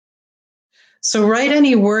 So write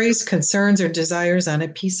any worries, concerns, or desires on a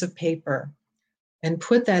piece of paper and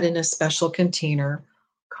put that in a special container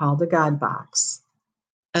called the God Box.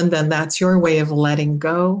 And then that's your way of letting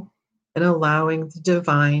go and allowing the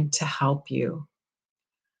divine to help you.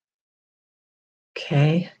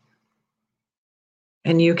 Okay.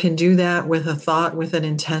 And you can do that with a thought, with an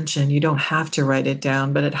intention. You don't have to write it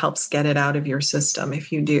down, but it helps get it out of your system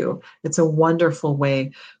if you do. It's a wonderful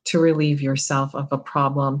way to relieve yourself of a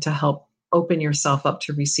problem, to help open yourself up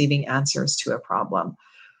to receiving answers to a problem.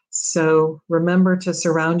 So remember to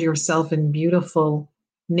surround yourself in beautiful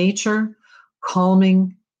nature,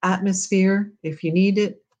 calming atmosphere if you need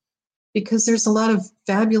it, because there's a lot of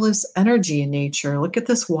fabulous energy in nature. Look at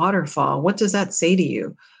this waterfall. What does that say to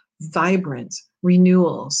you? Vibrant,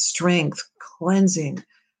 renewal, strength, cleansing.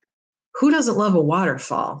 Who doesn't love a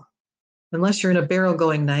waterfall? Unless you're in a barrel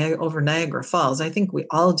going over Niagara Falls. I think we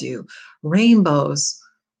all do. Rainbows,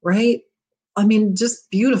 right? I mean, just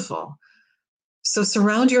beautiful. So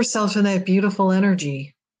surround yourself in that beautiful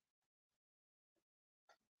energy.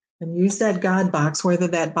 And use that God box, whether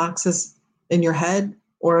that box is in your head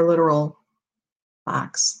or a literal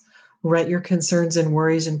box. Write your concerns and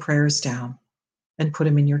worries and prayers down and put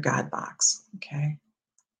them in your God box, okay?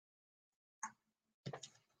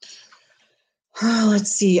 Oh,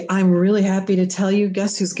 let's see. I'm really happy to tell you,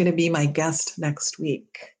 guess who's going to be my guest next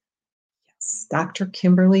week? Yes, Dr.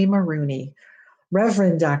 Kimberly Maroney.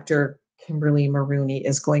 Reverend Dr. Kimberly Maroney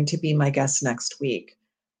is going to be my guest next week.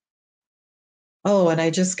 Oh, and I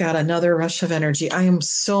just got another rush of energy. I am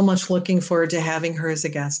so much looking forward to having her as a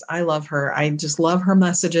guest. I love her. I just love her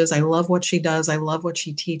messages. I love what she does. I love what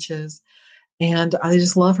she teaches. And I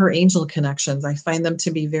just love her angel connections. I find them to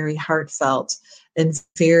be very heartfelt and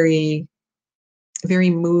very, very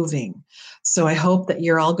moving. So I hope that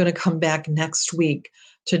you're all going to come back next week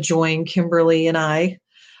to join Kimberly and I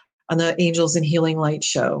on the Angels and Healing Light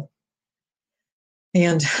show.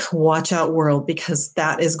 And watch out, world, because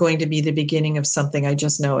that is going to be the beginning of something. I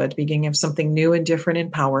just know it, beginning of something new and different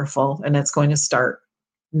and powerful. And it's going to start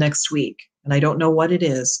next week. And I don't know what it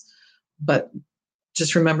is, but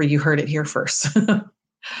just remember you heard it here first.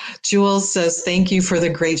 Jules says, thank you for the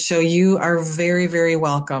great show. You are very, very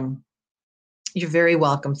welcome. You're very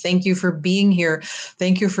welcome. Thank you for being here.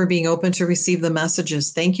 Thank you for being open to receive the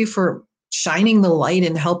messages. Thank you for shining the light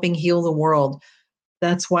and helping heal the world.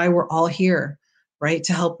 That's why we're all here, right?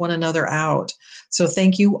 To help one another out. So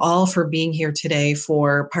thank you all for being here today,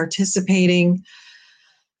 for participating,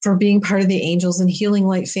 for being part of the Angels and Healing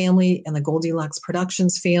Light family and the Goldilocks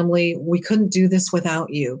Productions family. We couldn't do this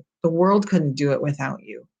without you. The world couldn't do it without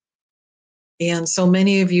you. And so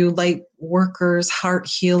many of you light workers, heart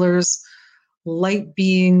healers, light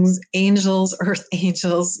beings, angels, earth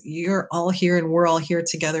angels, you're all here and we're all here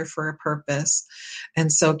together for a purpose.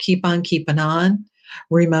 And so keep on keeping on.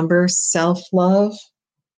 Remember self-love.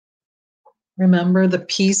 Remember the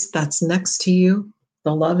peace that's next to you,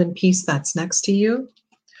 the love and peace that's next to you.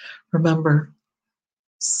 Remember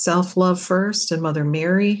self-love first and Mother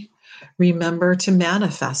Mary. Remember to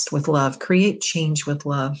manifest with love, create change with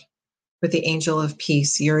love, with the angel of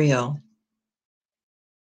peace, Uriel.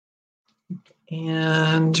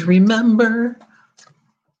 And remember,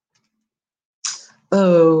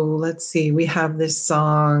 let's see, we have this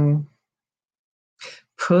song,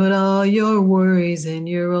 put all your worries in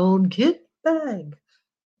your old kit bag.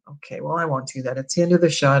 Okay, well, I won't do that. It's the end of the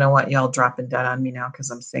show. I don't want y'all dropping dead on me now because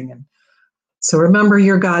I'm singing. So remember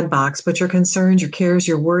your God box. Put your concerns, your cares,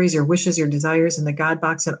 your worries, your wishes, your desires in the God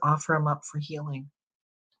box and offer them up for healing.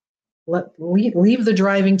 Leave the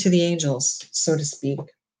driving to the angels, so to speak.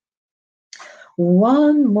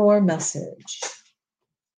 One more message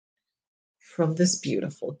from this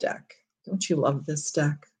beautiful deck. Don't you love this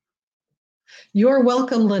deck? You're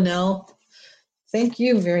welcome, Linnell. Thank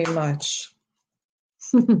you very much.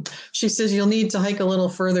 She says you'll need to hike a little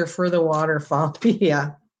further for the waterfall.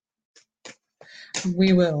 Yeah,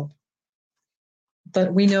 we will.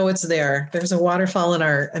 But we know it's there. There's a waterfall in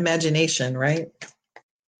our imagination, right?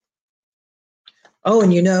 Oh,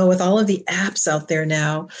 and with all of the apps out there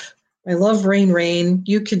now, I love Rain.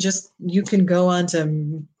 You can go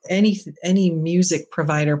onto any music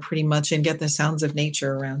provider pretty much and get the sounds of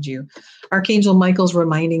nature around you. Archangel Michael's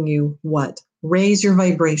reminding you what? Raise your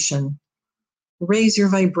vibration. Raise your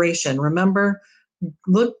vibration. Remember,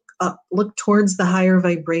 look up, look towards the higher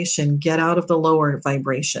vibration. Get out of the lower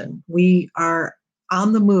vibration. We are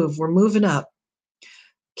on the move. We're moving up.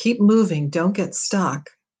 Keep moving. Don't get stuck.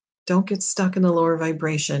 Don't get stuck in the lower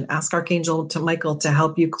vibration. Ask Archangel Michael to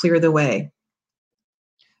help you clear the way.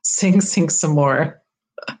 Sing some more.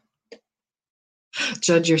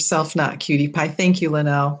 Judge yourself not, cutie pie. Thank you,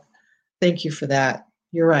 Linnell. Thank you for that.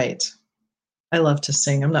 You're right. I love to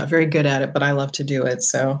sing. I'm not very good at it, but I love to do it.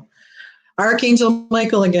 So Archangel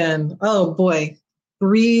Michael again. Oh boy.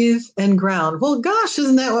 Breathe and ground. Well, gosh,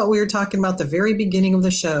 isn't that what we were talking about at the very beginning of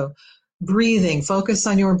the show? Breathing. Focus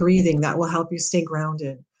on your breathing. That will help you stay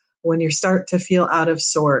grounded. When you start to feel out of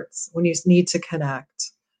sorts, when you need to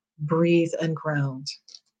connect, breathe and ground.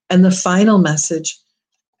 And the final message,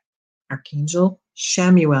 Archangel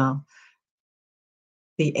Chamuel,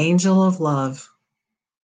 the angel of love.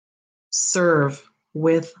 Serve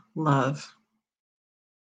with love.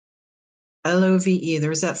 Love.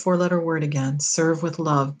 There's that 4-letter word again. Serve with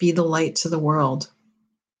love. Be the light to the world.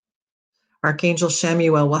 Archangel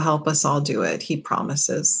Chamuel will help us all do it. He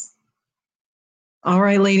promises. All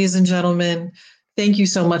right, ladies and gentlemen, thank you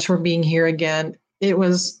so much for being here again. It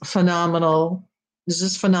was phenomenal. It was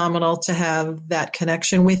just phenomenal to have that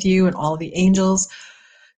connection with you and all the angels.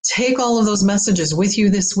 Take all of those messages with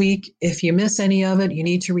you this week. If you miss any of it, you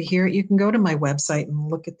need to rehear it, you can go to my website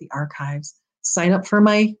and look at the archives. Sign up for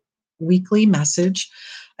my weekly message,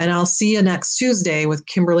 and I'll see you next Tuesday with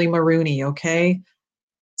Kimberly Maroney, okay?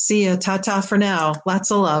 See ya. Ta-ta for now.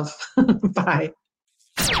 Lots of love. Bye.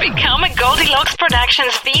 Become a Goldilocks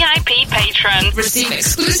Productions VIP patron. Receive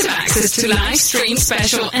exclusive access to live stream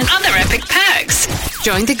special and other epic perks.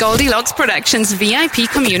 Join the Goldilocks Productions VIP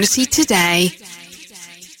community today.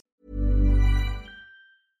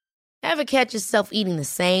 Ever catch yourself eating the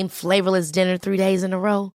same flavorless dinner 3 days in a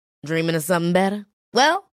row? Dreaming of something better?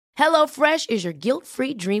 Well, HelloFresh is your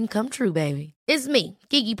guilt-free dream come true, baby. It's me,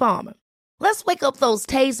 Keke Palmer. Let's wake up those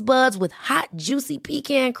taste buds with hot, juicy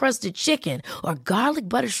pecan-crusted chicken or garlic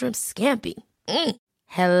butter shrimp scampi.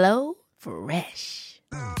 Hello Fresh.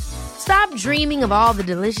 Stop dreaming of all the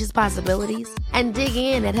delicious possibilities and dig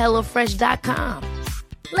in at HelloFresh.com.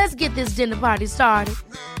 Let's get this dinner party started.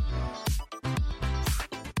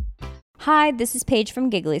 Hi, this is Paige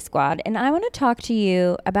from Giggly Squad, and I want to talk to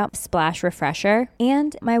you about Splash Refresher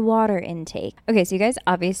and my water intake. Okay, so you guys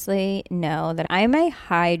obviously know that I'm a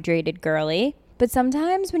hydrated girly, but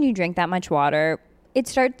sometimes when you drink that much water, it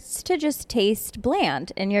starts to just taste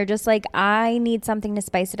bland. And you're just like, I need something to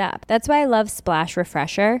spice it up. That's why I love Splash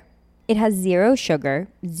Refresher. It has 0 sugar,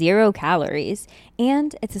 0 calories,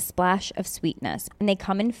 and it's a splash of sweetness. And they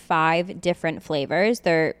come in 5 different flavors.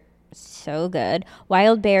 They're so good.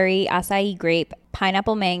 Wild berry, acai grape,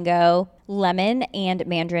 pineapple mango, lemon, and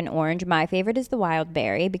mandarin orange. My favorite is the wild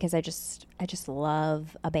berry because I just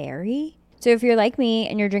love a berry. So if you're like me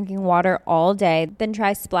and you're drinking water all day, then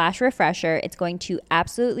try Splash Refresher. It's going to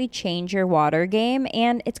absolutely change your water game,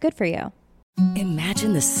 and it's good for you.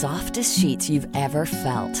 Imagine the softest sheets you've ever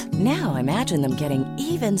felt. Now imagine them getting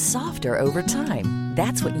even softer over time.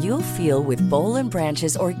 That's what you'll feel with Boll &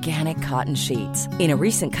 Branch's organic cotton sheets. In a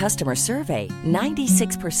recent customer survey,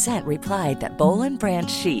 96% replied that Boll & Branch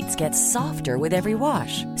sheets get softer with every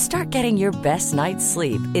wash. Start getting your best night's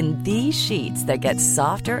sleep in these sheets that get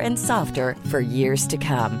softer and softer for years to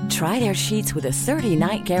come. Try their sheets with a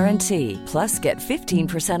 30-night guarantee. Plus, get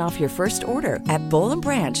 15% off your first order at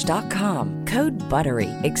bollandbranch.com. Code BUTTERY.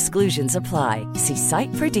 Exclusions apply. See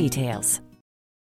site for details.